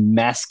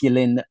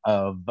masculine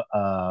of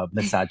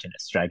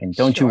misogynists, Dragon.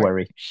 Don't you Sure,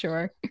 worry.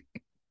 sure.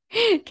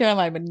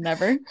 Caroline would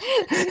never.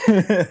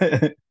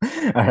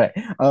 All right.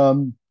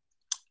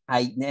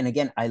 And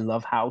again, I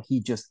love how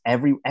he just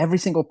every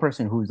single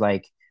person who's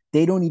like,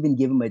 they don't even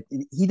give him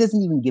he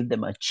doesn't even give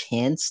them a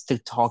chance to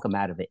talk him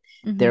out of it.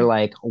 They're Mhm.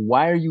 like,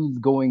 why are you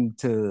going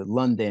to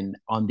London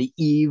on the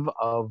eve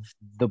of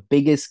the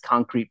biggest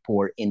concrete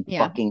pour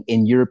Yeah,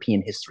 in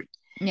European history?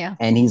 yeah,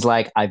 And he's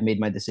like, I've made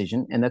my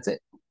decision and that's it.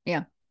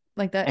 yeah.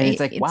 Like that. And it's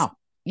like, It's wow,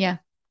 yeah.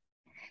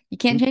 You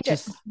can't he change it.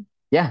 just,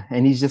 yeah.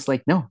 And he's just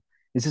like, no,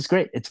 this is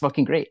great. It's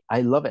fucking great. I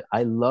love it.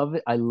 I love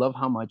it. I love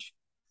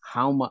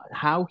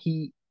how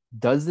he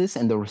does this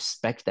and the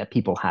respect that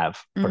people have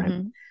for him.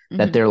 Hmm.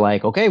 That Hmm. they're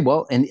like, okay,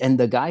 well, and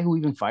the guy who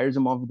even fires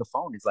him over the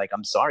phone is like,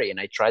 I'm sorry, and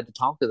I tried to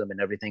talk to them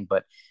and everything,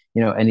 but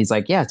and he's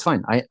like, yeah, it's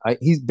fine.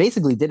 He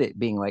basically did it,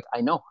 being like,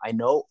 I know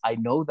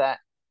that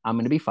I'm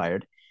gonna be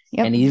fired,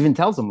 Yep. and he even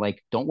tells him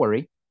like, don't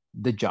worry,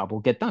 the job will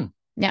get done,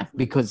 Yeah.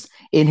 because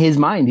in his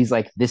mind he's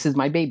like, this is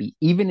my baby,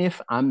 even if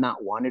I'm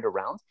not wanted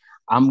around,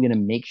 I'm gonna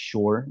make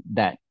sure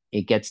that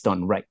it gets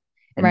done right.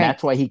 And Right.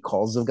 that's why he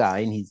calls the guy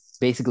and he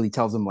basically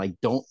tells him like,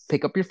 don't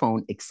pick up your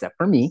phone except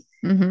for me,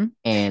 Hmm.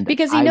 and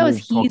Because he I knows will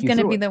he's talk you going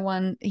to through be it. the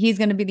one, he's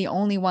going to be the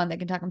only one that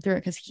can talk him through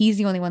it because he's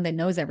the only one that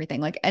knows everything.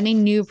 Like any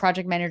new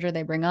project manager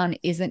they bring on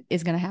is going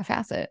to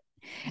half-ass it.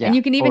 And Yeah.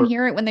 you can even Or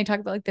hear it when they talk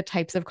about like the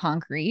types of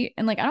concrete.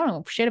 And like, I don't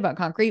know shit about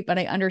concrete, but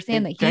I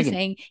understand that he's Dragon,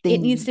 saying it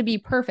needs they to be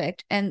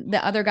perfect. And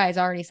the other guy's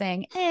already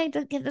saying, hey,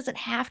 it doesn't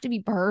have to be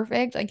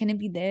perfect. Like, can it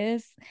be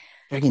this?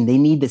 Dragon, they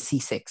need the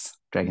C6.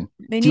 Dragon.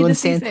 They Do you need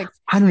the understand? C6.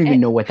 I don't even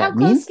And know what how that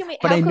close means, can we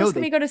but how I know close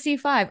can we they go to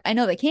C5? I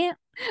know they can't.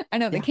 I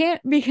know they yeah.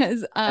 can't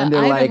because And they're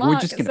Ivan like, we're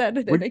Locke just gonna said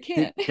that they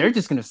can't. they're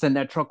just gonna send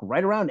that truck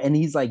right around. And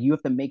he's like, you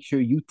have to make sure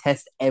you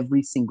test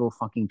every single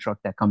fucking truck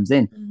that comes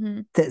in. Hmm.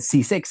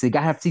 C6. They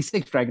gotta have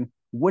C6, Dragon.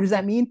 What does that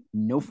Yep. mean?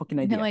 No fucking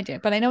No idea. idea,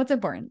 but I know it's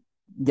important.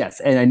 Yes,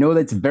 and I know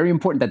that's very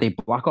important that they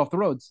block off the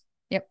roads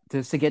Yep.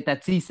 just to get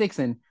that C6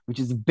 in, which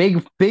is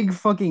big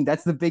fucking.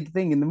 That's the big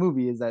thing in the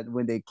movie, is that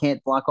when they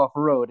can't block off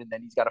a road, and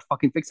then he's got to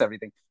fucking fix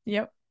everything.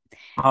 Yep.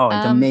 Oh,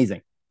 it's Um.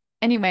 amazing.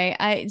 Anyway,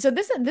 so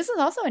this is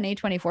also an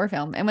A24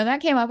 film, and when that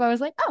came up, I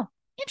was like, oh,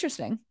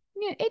 interesting.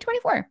 Yeah,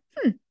 A24.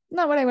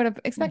 Not what I would have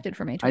Yeah. expected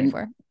from I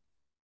A24.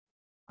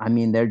 I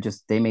mean,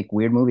 they make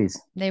weird movies.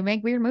 They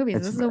make weird movies.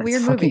 This is a It's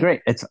weird fucking movie.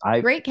 great. It's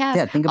I Great cast.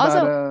 Yeah. Think about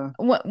Also,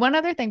 one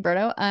other thing,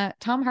 Berto.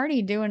 Tom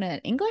Hardy doing an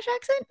English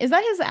accent. Is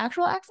that his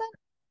actual accent?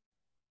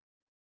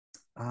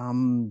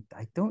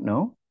 I don't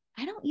know.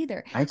 I don't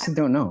either. I actually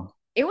don't know.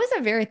 It was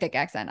a very thick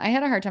accent. I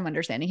had a hard time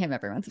understanding him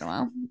every once in a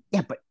while.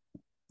 Yeah,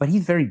 but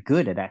he's very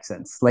good at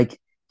accents. Like,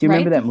 do you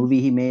remember Right? that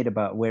movie he made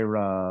about where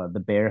the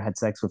bear had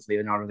sex with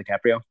Leonardo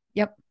DiCaprio?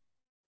 Yep.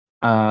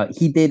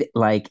 He did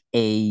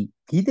he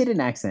did an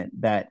accent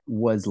that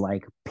was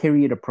like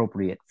period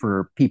appropriate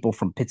for people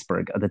from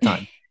Pittsburgh at the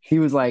time. He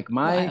was like,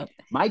 Wild.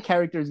 my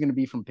character is gonna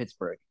be from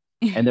Pittsburgh.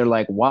 And they're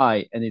like,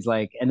 why? And he's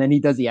like, and then he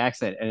does the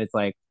accent, and it's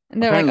like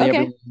And they're like, apparently okay.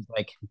 everyone's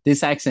like,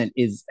 this accent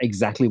is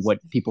exactly what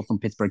people from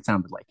Pittsburgh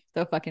sounded like.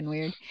 So fucking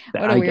weird.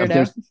 What a weirdo.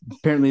 There's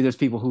apparently there's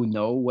people who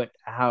know what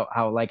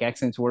how like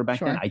accents were back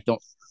then. Sure.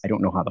 I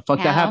don't know how the fuck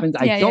that How? happens.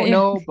 I Yeah, yeah, don't yeah.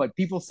 know, but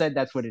people said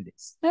that's what it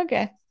is.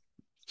 Okay.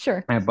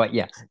 Sure. But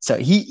yeah, so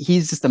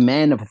he's just a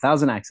man of a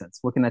thousand accents.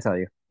 What can I tell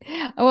you?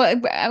 Well,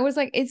 I was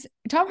like, it's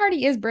Tom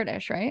Hardy is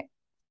British, right?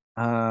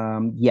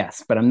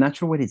 Yes, but I'm not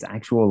sure what his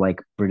actual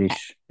like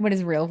British, What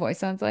his real voice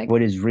sounds like.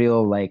 what his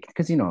real like,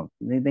 because you know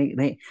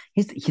this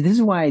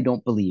is why I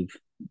don't believe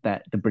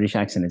that the British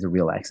accent is a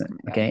real accent.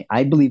 Oh Okay,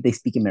 I believe they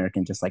speak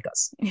American just like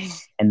us,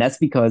 and that's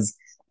because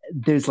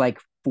there's like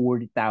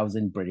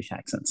 40,000 British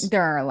accents.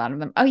 There are a lot of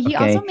them. Oh, he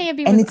also Okay,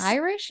 maybe and was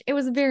Irish. It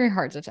was very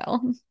hard to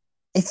tell.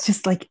 it's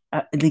just like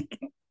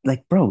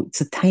bro,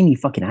 it's a tiny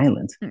fucking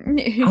island.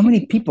 How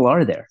many people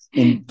are there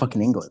in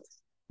fucking England?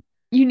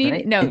 You need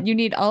Right? no, And you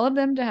need all of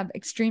them to have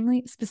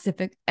extremely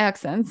specific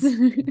accents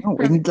no,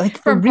 from and like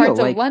for from real, parts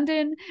of like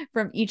London,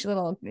 from each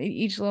little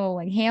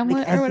like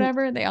hamlet or every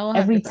whatever. They all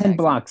have every different 10 accents.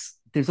 blocks,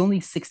 there's only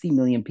 60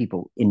 million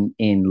people in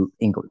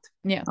England.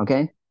 Yeah.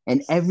 Okay.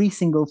 And every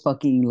single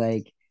fucking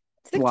like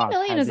 60 block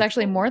million has is its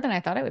actually own more than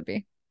I thought it would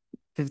be.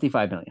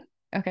 55 million.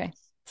 Okay.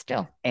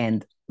 Still.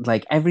 And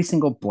like every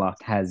single block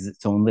has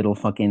its own little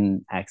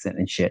fucking accent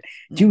and shit.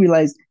 Do Yeah. you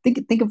realize?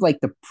 Think of like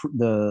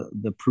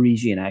the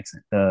Parisian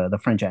accent, the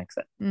French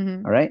accent.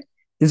 Mm-hmm. All right.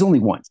 There's only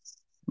one.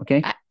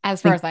 Okay.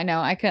 As far Think as I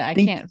know,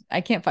 think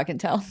I can't fucking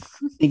tell.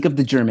 think of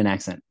the German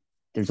accent.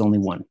 There's only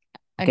one.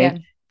 Okay.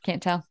 Again,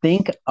 can't tell.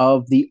 Think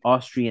of the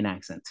Austrian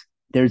accent.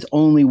 There's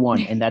only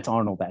one, and that's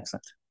Arnold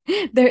accent.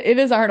 There it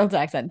is Arnold's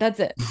accent. That's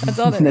it. That's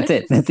all there That's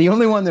is. it. That's the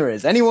only one there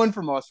is. Anyone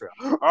from Austria.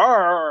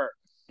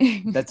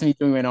 That's me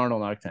doing an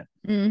Arnold accent.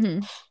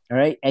 Mm-hmm. All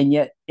right. And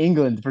yet,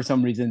 England, for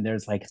some reason,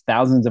 there's like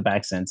thousands of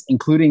accents,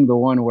 including the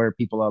one where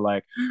people are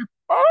like,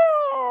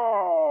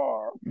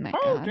 oh, My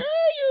how God. dare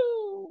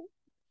you,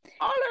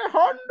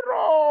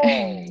 Alejandro?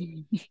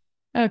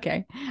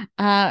 Okay.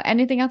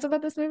 Anything else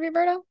about this movie,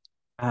 Berto?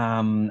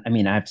 I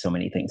mean, I have so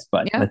many things,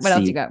 but Yeah. let's What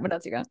else you see. got? What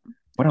else you got?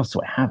 What else do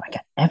I have? I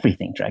got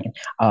everything, Dragon.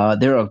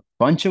 There are a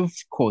bunch of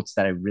quotes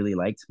that I really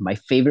liked. My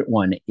favorite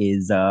one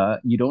is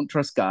you don't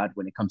trust God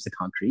when it comes to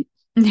concrete.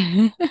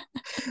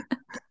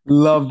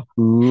 Love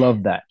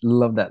that.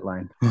 Love that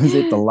line. Was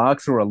it the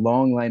locks were a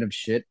long line of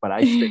shit, but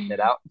I straightened it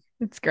out?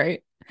 It's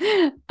great.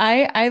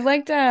 I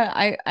liked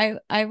I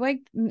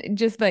liked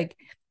just like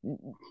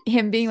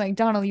him being like,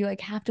 Donald, you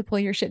like have to pull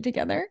your shit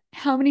together.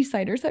 How many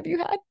ciders have you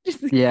had?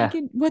 Just like Yeah.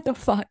 fucking what the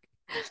fuck?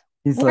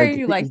 He's Why are like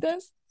you like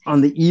this?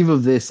 on the eve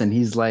of this, and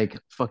he's like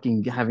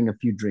fucking having a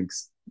few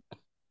drinks.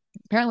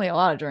 Apparently a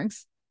lot of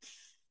drinks.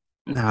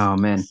 Oh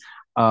man.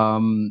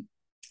 Um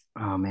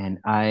oh man.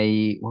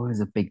 I what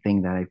was a big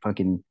thing that I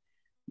fucking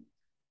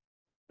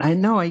I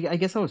know, I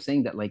guess I was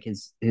saying that like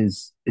his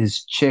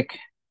chick.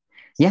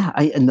 Yeah,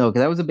 I know,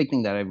 because that was a big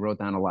thing that I wrote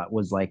down a lot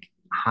was like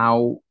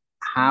how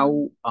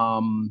how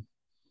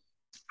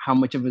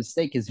much of a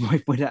stake his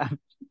wife would have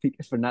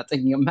because for not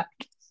taking him back.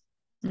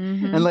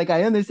 And Mm-hmm. like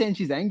I understand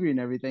she's angry and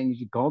everything.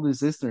 She called his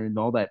sister and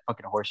all that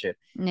fucking horseshit.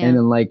 And Yeah.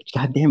 then like,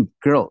 goddamn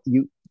girl,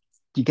 you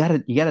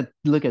gotta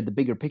look at the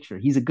bigger picture.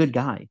 He's a good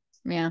guy.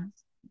 Yeah.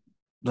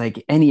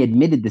 Like, and he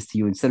admitted this to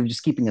you instead of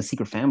just keeping a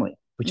secret family,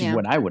 which is Yeah.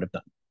 what I would have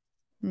done.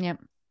 Yep.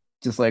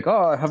 Just like,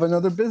 oh, I have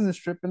another business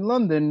trip in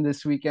London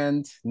this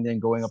weekend, and then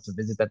going up to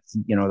visit that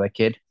that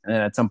kid, and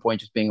then at some point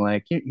just being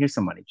like, here's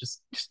some money,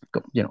 just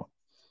go,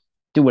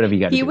 do whatever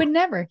you got to do. He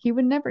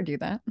would never do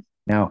that.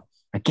 Now,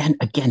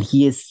 again,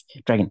 he is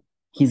Dragon.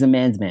 He's a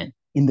man's man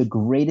in the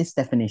greatest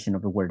definition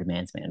of the word,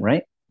 man's man,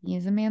 right?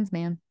 He's a man's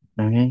man.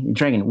 Okay,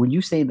 Dragon. Would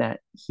you say that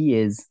he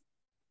is?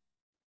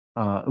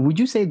 Would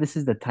you say this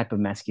is the type of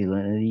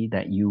masculinity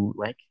that you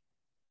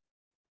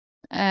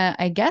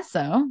I guess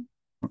so.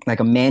 like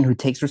a man who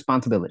takes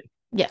responsibility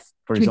Yes.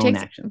 for Who his own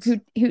takes actions?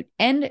 who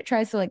and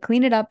tries to like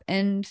clean it up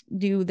and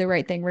do the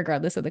right thing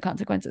regardless of the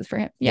consequences for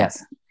him. Yeah.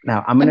 Yes.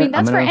 Now I mean,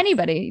 that's for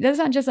anybody. That's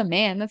not just a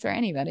man. That's for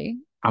anybody.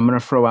 I'm gonna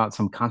throw out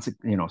some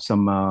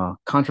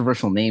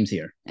controversial names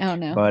here, Oh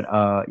no.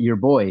 but your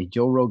boy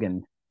Joe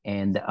Rogan,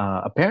 and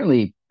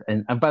apparently,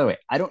 and by the way,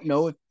 I don't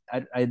know if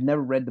I'd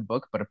never read the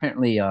book, but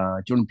apparently,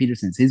 Jordan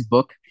Peterson's his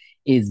book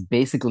is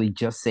basically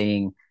just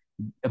saying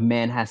a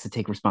man has to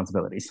take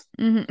responsibilities,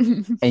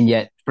 Mm-hmm. and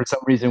yet for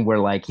some reason we're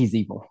like he's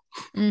evil.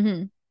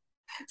 Mm-hmm.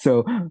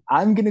 So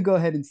I'm gonna go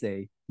ahead and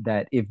say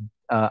that if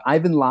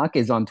Ivan Locke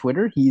is on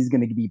Twitter, he's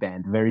gonna be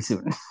banned very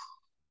soon.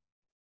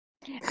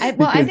 I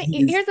Because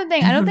think here's the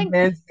thing. he's a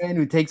man's man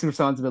who takes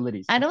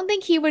responsibilities. I don't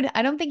think he would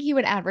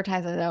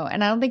advertise it though,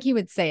 and I don't think he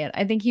would say it.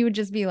 I think he would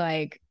just be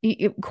like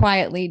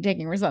quietly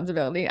taking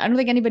responsibility. I don't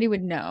think anybody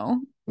would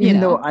know. Even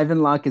though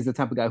Ivan Locke is the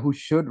type of guy who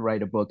should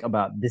write a book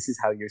about this is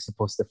how you're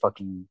supposed to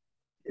fucking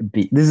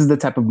be. This is the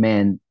type of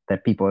man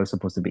that people are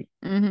supposed to be.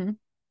 Mm-hmm.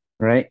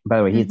 Right? By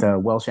the way, he's Mm-hmm. a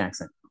Welsh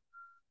accent.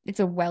 It's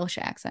a Welsh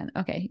accent.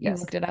 Okay, you Yes.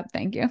 looked it up.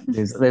 Thank you.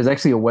 There's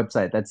actually a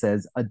website that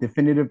says a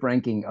definitive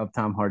ranking of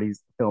Tom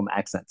Hardy's film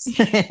accents.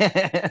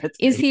 That's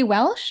Is great. he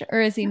Welsh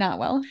or is he not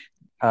Welsh?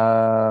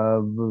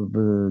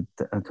 Who?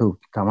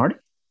 Tom Hardy?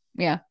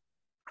 Yeah.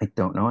 I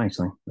don't know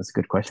actually. That's a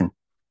good question.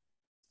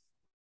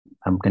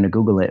 I'm gonna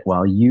Google it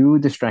while you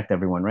distract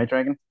everyone, right,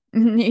 Dragon?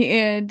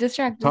 Yeah,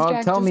 distract,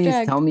 distract, Tell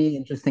distract. me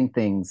interesting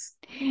things.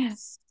 It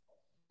just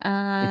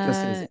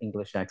says Uh,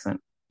 English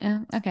accent. yeah,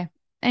 okay.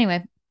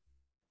 Anyway,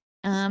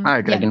 All right,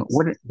 yeah. Dragon.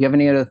 Do you have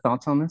any other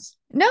thoughts on this?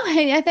 No,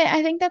 I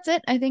think that's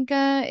it. I think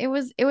it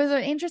was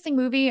an interesting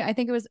movie. I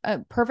think it was a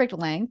perfect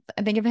length.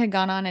 I think if it had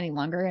gone on any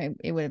longer,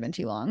 it would have been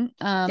too long.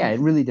 Yeah, it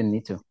really didn't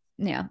need to.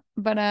 Yeah,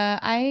 but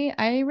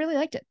I really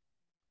liked it.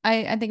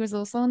 I think it was a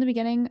little slow in the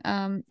beginning.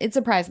 It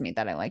surprised me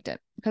that I liked it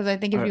because I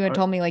think if you had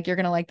told me like you're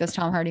gonna like this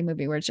Tom Hardy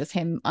movie where it's just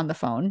him on the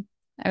phone,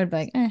 I would be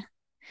like, eh.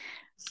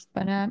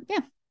 But yeah,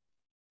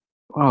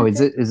 Oh, that's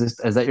it. is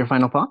that your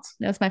final thoughts?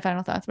 That's my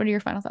final thoughts. What are your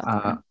final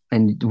thoughts?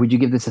 And would you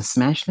give this a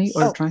smashly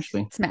or a Oh,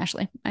 trashly?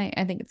 Smashly.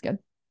 I think it's good.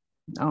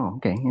 Oh,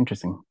 okay,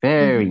 interesting. Hmm.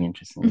 Very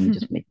interesting. Let me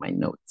just make my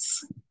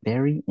notes.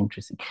 Very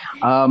interesting.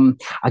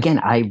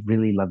 Again, I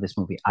really love this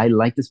movie. I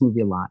like this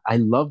movie a lot. I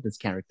love this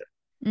character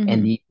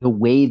and Hmm. the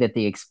way that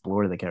they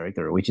explore the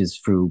character, which is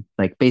through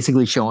like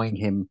basically showing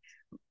him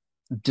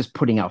just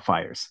putting out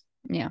fires.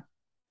 Yeah.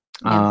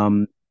 Yeah.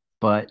 Um,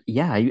 but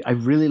yeah, I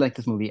really like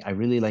this movie. I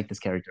really like this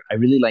character. I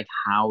really like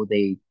how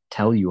they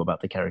tell you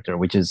about the character,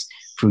 which is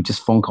through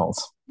just phone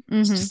calls.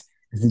 Hmm. It's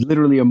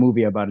literally a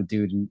movie about a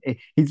dude, and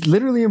it's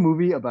literally a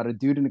movie about a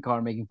dude in a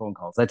car making phone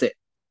calls. That's it.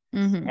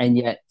 Hmm. And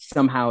yet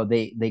somehow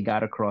they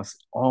got across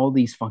all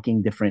these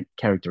fucking different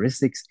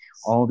characteristics,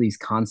 all these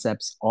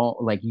concepts, all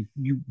like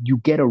you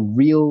get a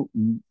real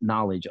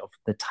knowledge of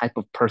the type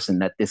of person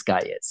that this guy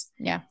is.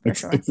 Yeah, for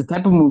sure. It's the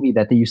type of movie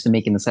that they used to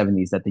make in the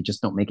 70s that they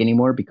just don't make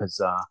anymore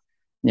because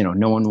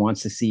no one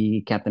wants to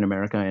see Captain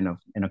America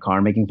in a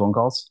car making phone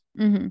calls.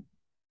 Hmm.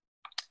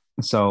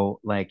 So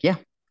like yeah,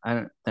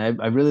 I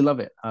really love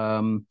it.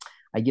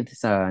 I give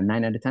this a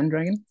 9 out of 10,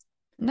 Dragon.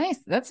 Nice.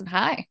 That's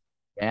high.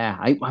 Yeah,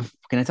 I'm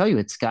gonna tell you,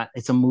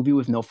 it's a movie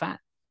with no fat.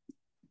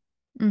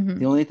 The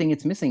Hmm. only thing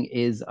it's missing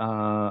is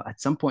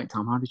at some point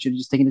Tom Hardy should have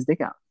just taken his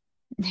dick out,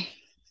 The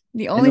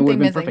and it only would have thing been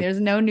missing, perfect.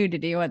 there's no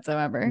nudity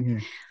whatsoever. Yeah.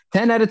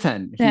 10 out of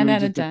 10. He 10 would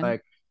have out just of been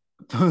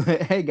 10.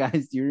 like, "Hey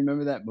guys, do you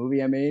remember that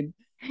movie I made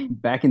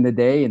back in the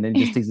day?" And then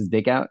just takes his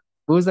dick out.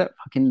 What was that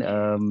fucking?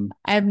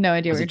 I have no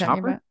idea what Was you're it talking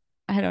Chopper? about.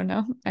 I don't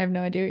know. I have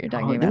no idea what you're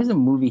talking Oh, there about. was a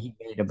movie he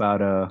made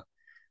about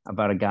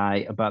a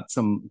guy about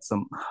some.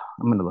 I'm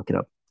gonna look it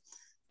up.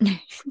 Gonna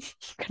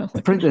The, look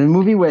it the up.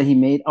 movie where he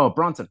made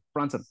Bronson.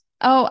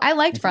 Oh, I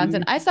liked And he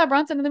Bronson. I saw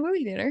Bronson in the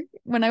movie theater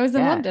when I was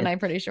in yeah, London, I'm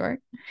pretty sure.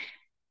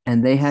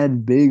 and they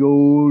had big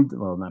old,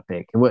 well, not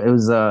big. It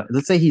was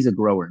let's say he's a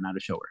grower, not a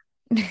shower.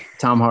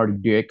 Tom Hardy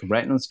dick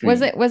right on the screen.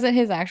 Was it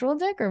his actual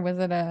dick or was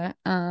it a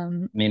I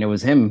mean, it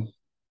was him.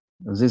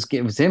 It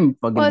was him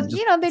well, fucking just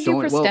you know, they do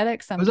showing. Well,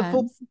 prosthetics it was a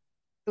full. sometimes.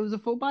 It was a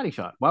full body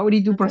shot. Why would he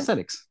do That's it.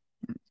 prosthetics?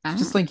 I It's don't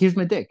just know. like here's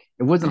my dick.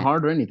 It wasn't Uh,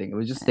 hard or anything. It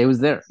was just it was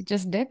there.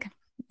 just dick.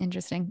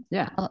 Interesting.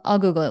 Yeah. I'll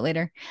Google it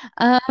later.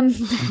 Um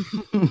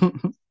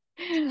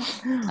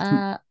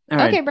uh All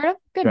right, okay, Berto,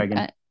 good.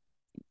 Dragon.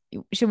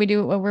 Should we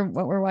do what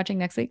we're watching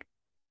next week?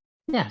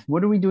 Yeah.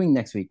 What are we doing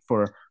next week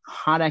for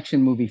hot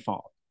action movie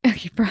fall?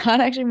 Okay, for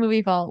hot action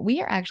movie fall,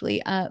 we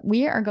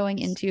are going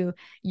into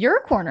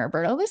your corner,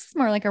 Berto. This is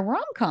more like a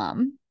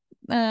rom-com.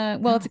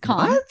 Well, it's a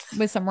com What?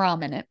 with some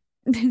rom in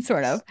it,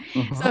 sort of.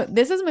 Uh-huh. So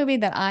this is a movie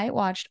that I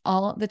watched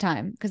all the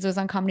time because it was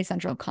on Comedy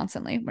Central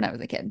constantly when I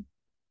was a kid.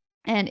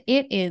 And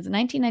it is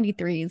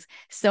 1993's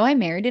So I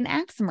Married an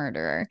Axe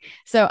Murderer.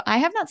 So I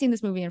have not seen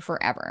this movie in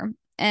forever.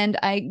 And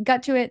I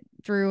got to it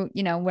through,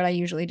 you know, what I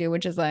usually do,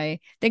 which is I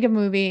think of a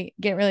movie,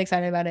 get really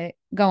excited about it,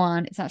 go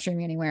on, it's not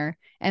streaming anywhere.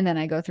 And then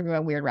I go through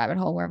a weird rabbit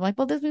hole where I'm like,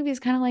 well, this movie is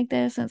kind of like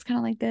this, and it's kind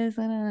of like this.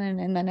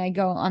 And then I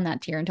go on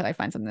that tier until I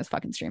find something that's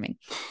fucking streaming.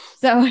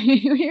 So,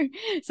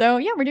 so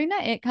yeah, we're doing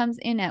that. It comes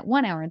in at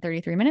 1 hour and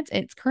 33 minutes.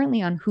 It's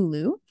currently on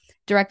Hulu,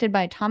 directed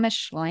by Thomas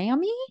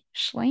Schlamme.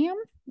 Schlam?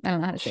 I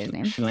don't know how to say his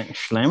name.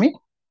 Schlammy?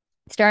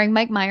 Starring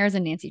Mike Myers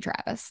and Nancy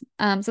Travis.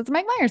 So it's a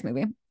Mike Myers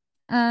movie.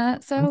 So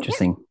yeah,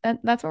 Interesting.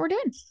 that's what we're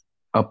doing.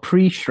 A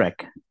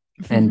pre-Shrek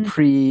and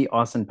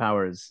pre-Austin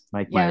Powers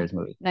Mike Yeah, Myers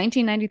movie.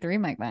 1993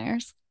 Mike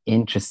Myers.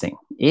 Interesting.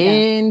 Yeah,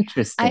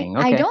 Interesting.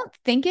 I Okay. don't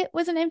think it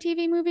was an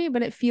MTV movie,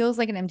 but it feels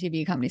like an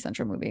MTV Comedy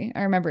Central movie.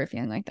 I remember it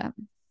feeling like that.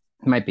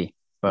 It might be,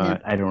 Yeah,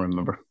 but I don't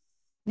remember.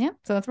 yeah.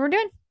 So that's what we're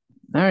doing.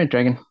 All right,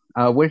 Dragon.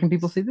 Where can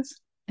people see this?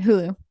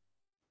 Hulu.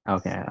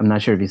 Okay, I'm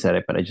not sure if you said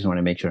it, but I just want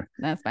to make sure.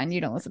 That's fine.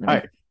 You don't listen to All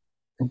me.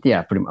 right.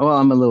 Yeah, pretty much. Well,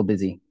 I'm a little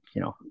busy,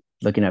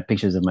 looking at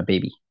pictures of my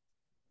baby.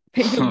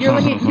 You're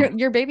looking.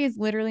 Your baby is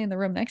literally in the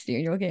room next to you.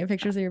 You're looking at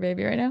pictures of your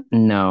baby right now.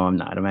 No, I'm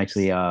not. I'm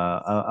actually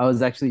I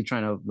was actually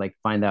trying to like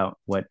find out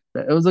what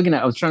I was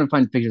trying to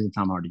find pictures of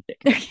Tom Hardy dick.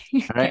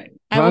 All right. Okay, If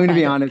I I'm will gonna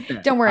be find it. honest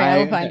there. Don't worry, I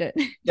will find it.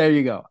 There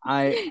you go.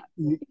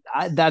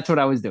 That's what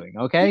I was doing.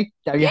 Okay.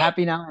 Are you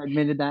happy now? I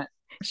admitted that.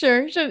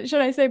 Sure. Should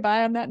I say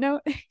bye on that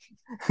note?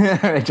 All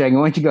right, Dragon,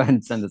 why don't you go ahead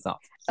and send us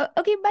off?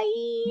 Okay,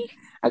 bye.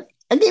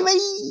 Okay,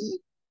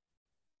 bye.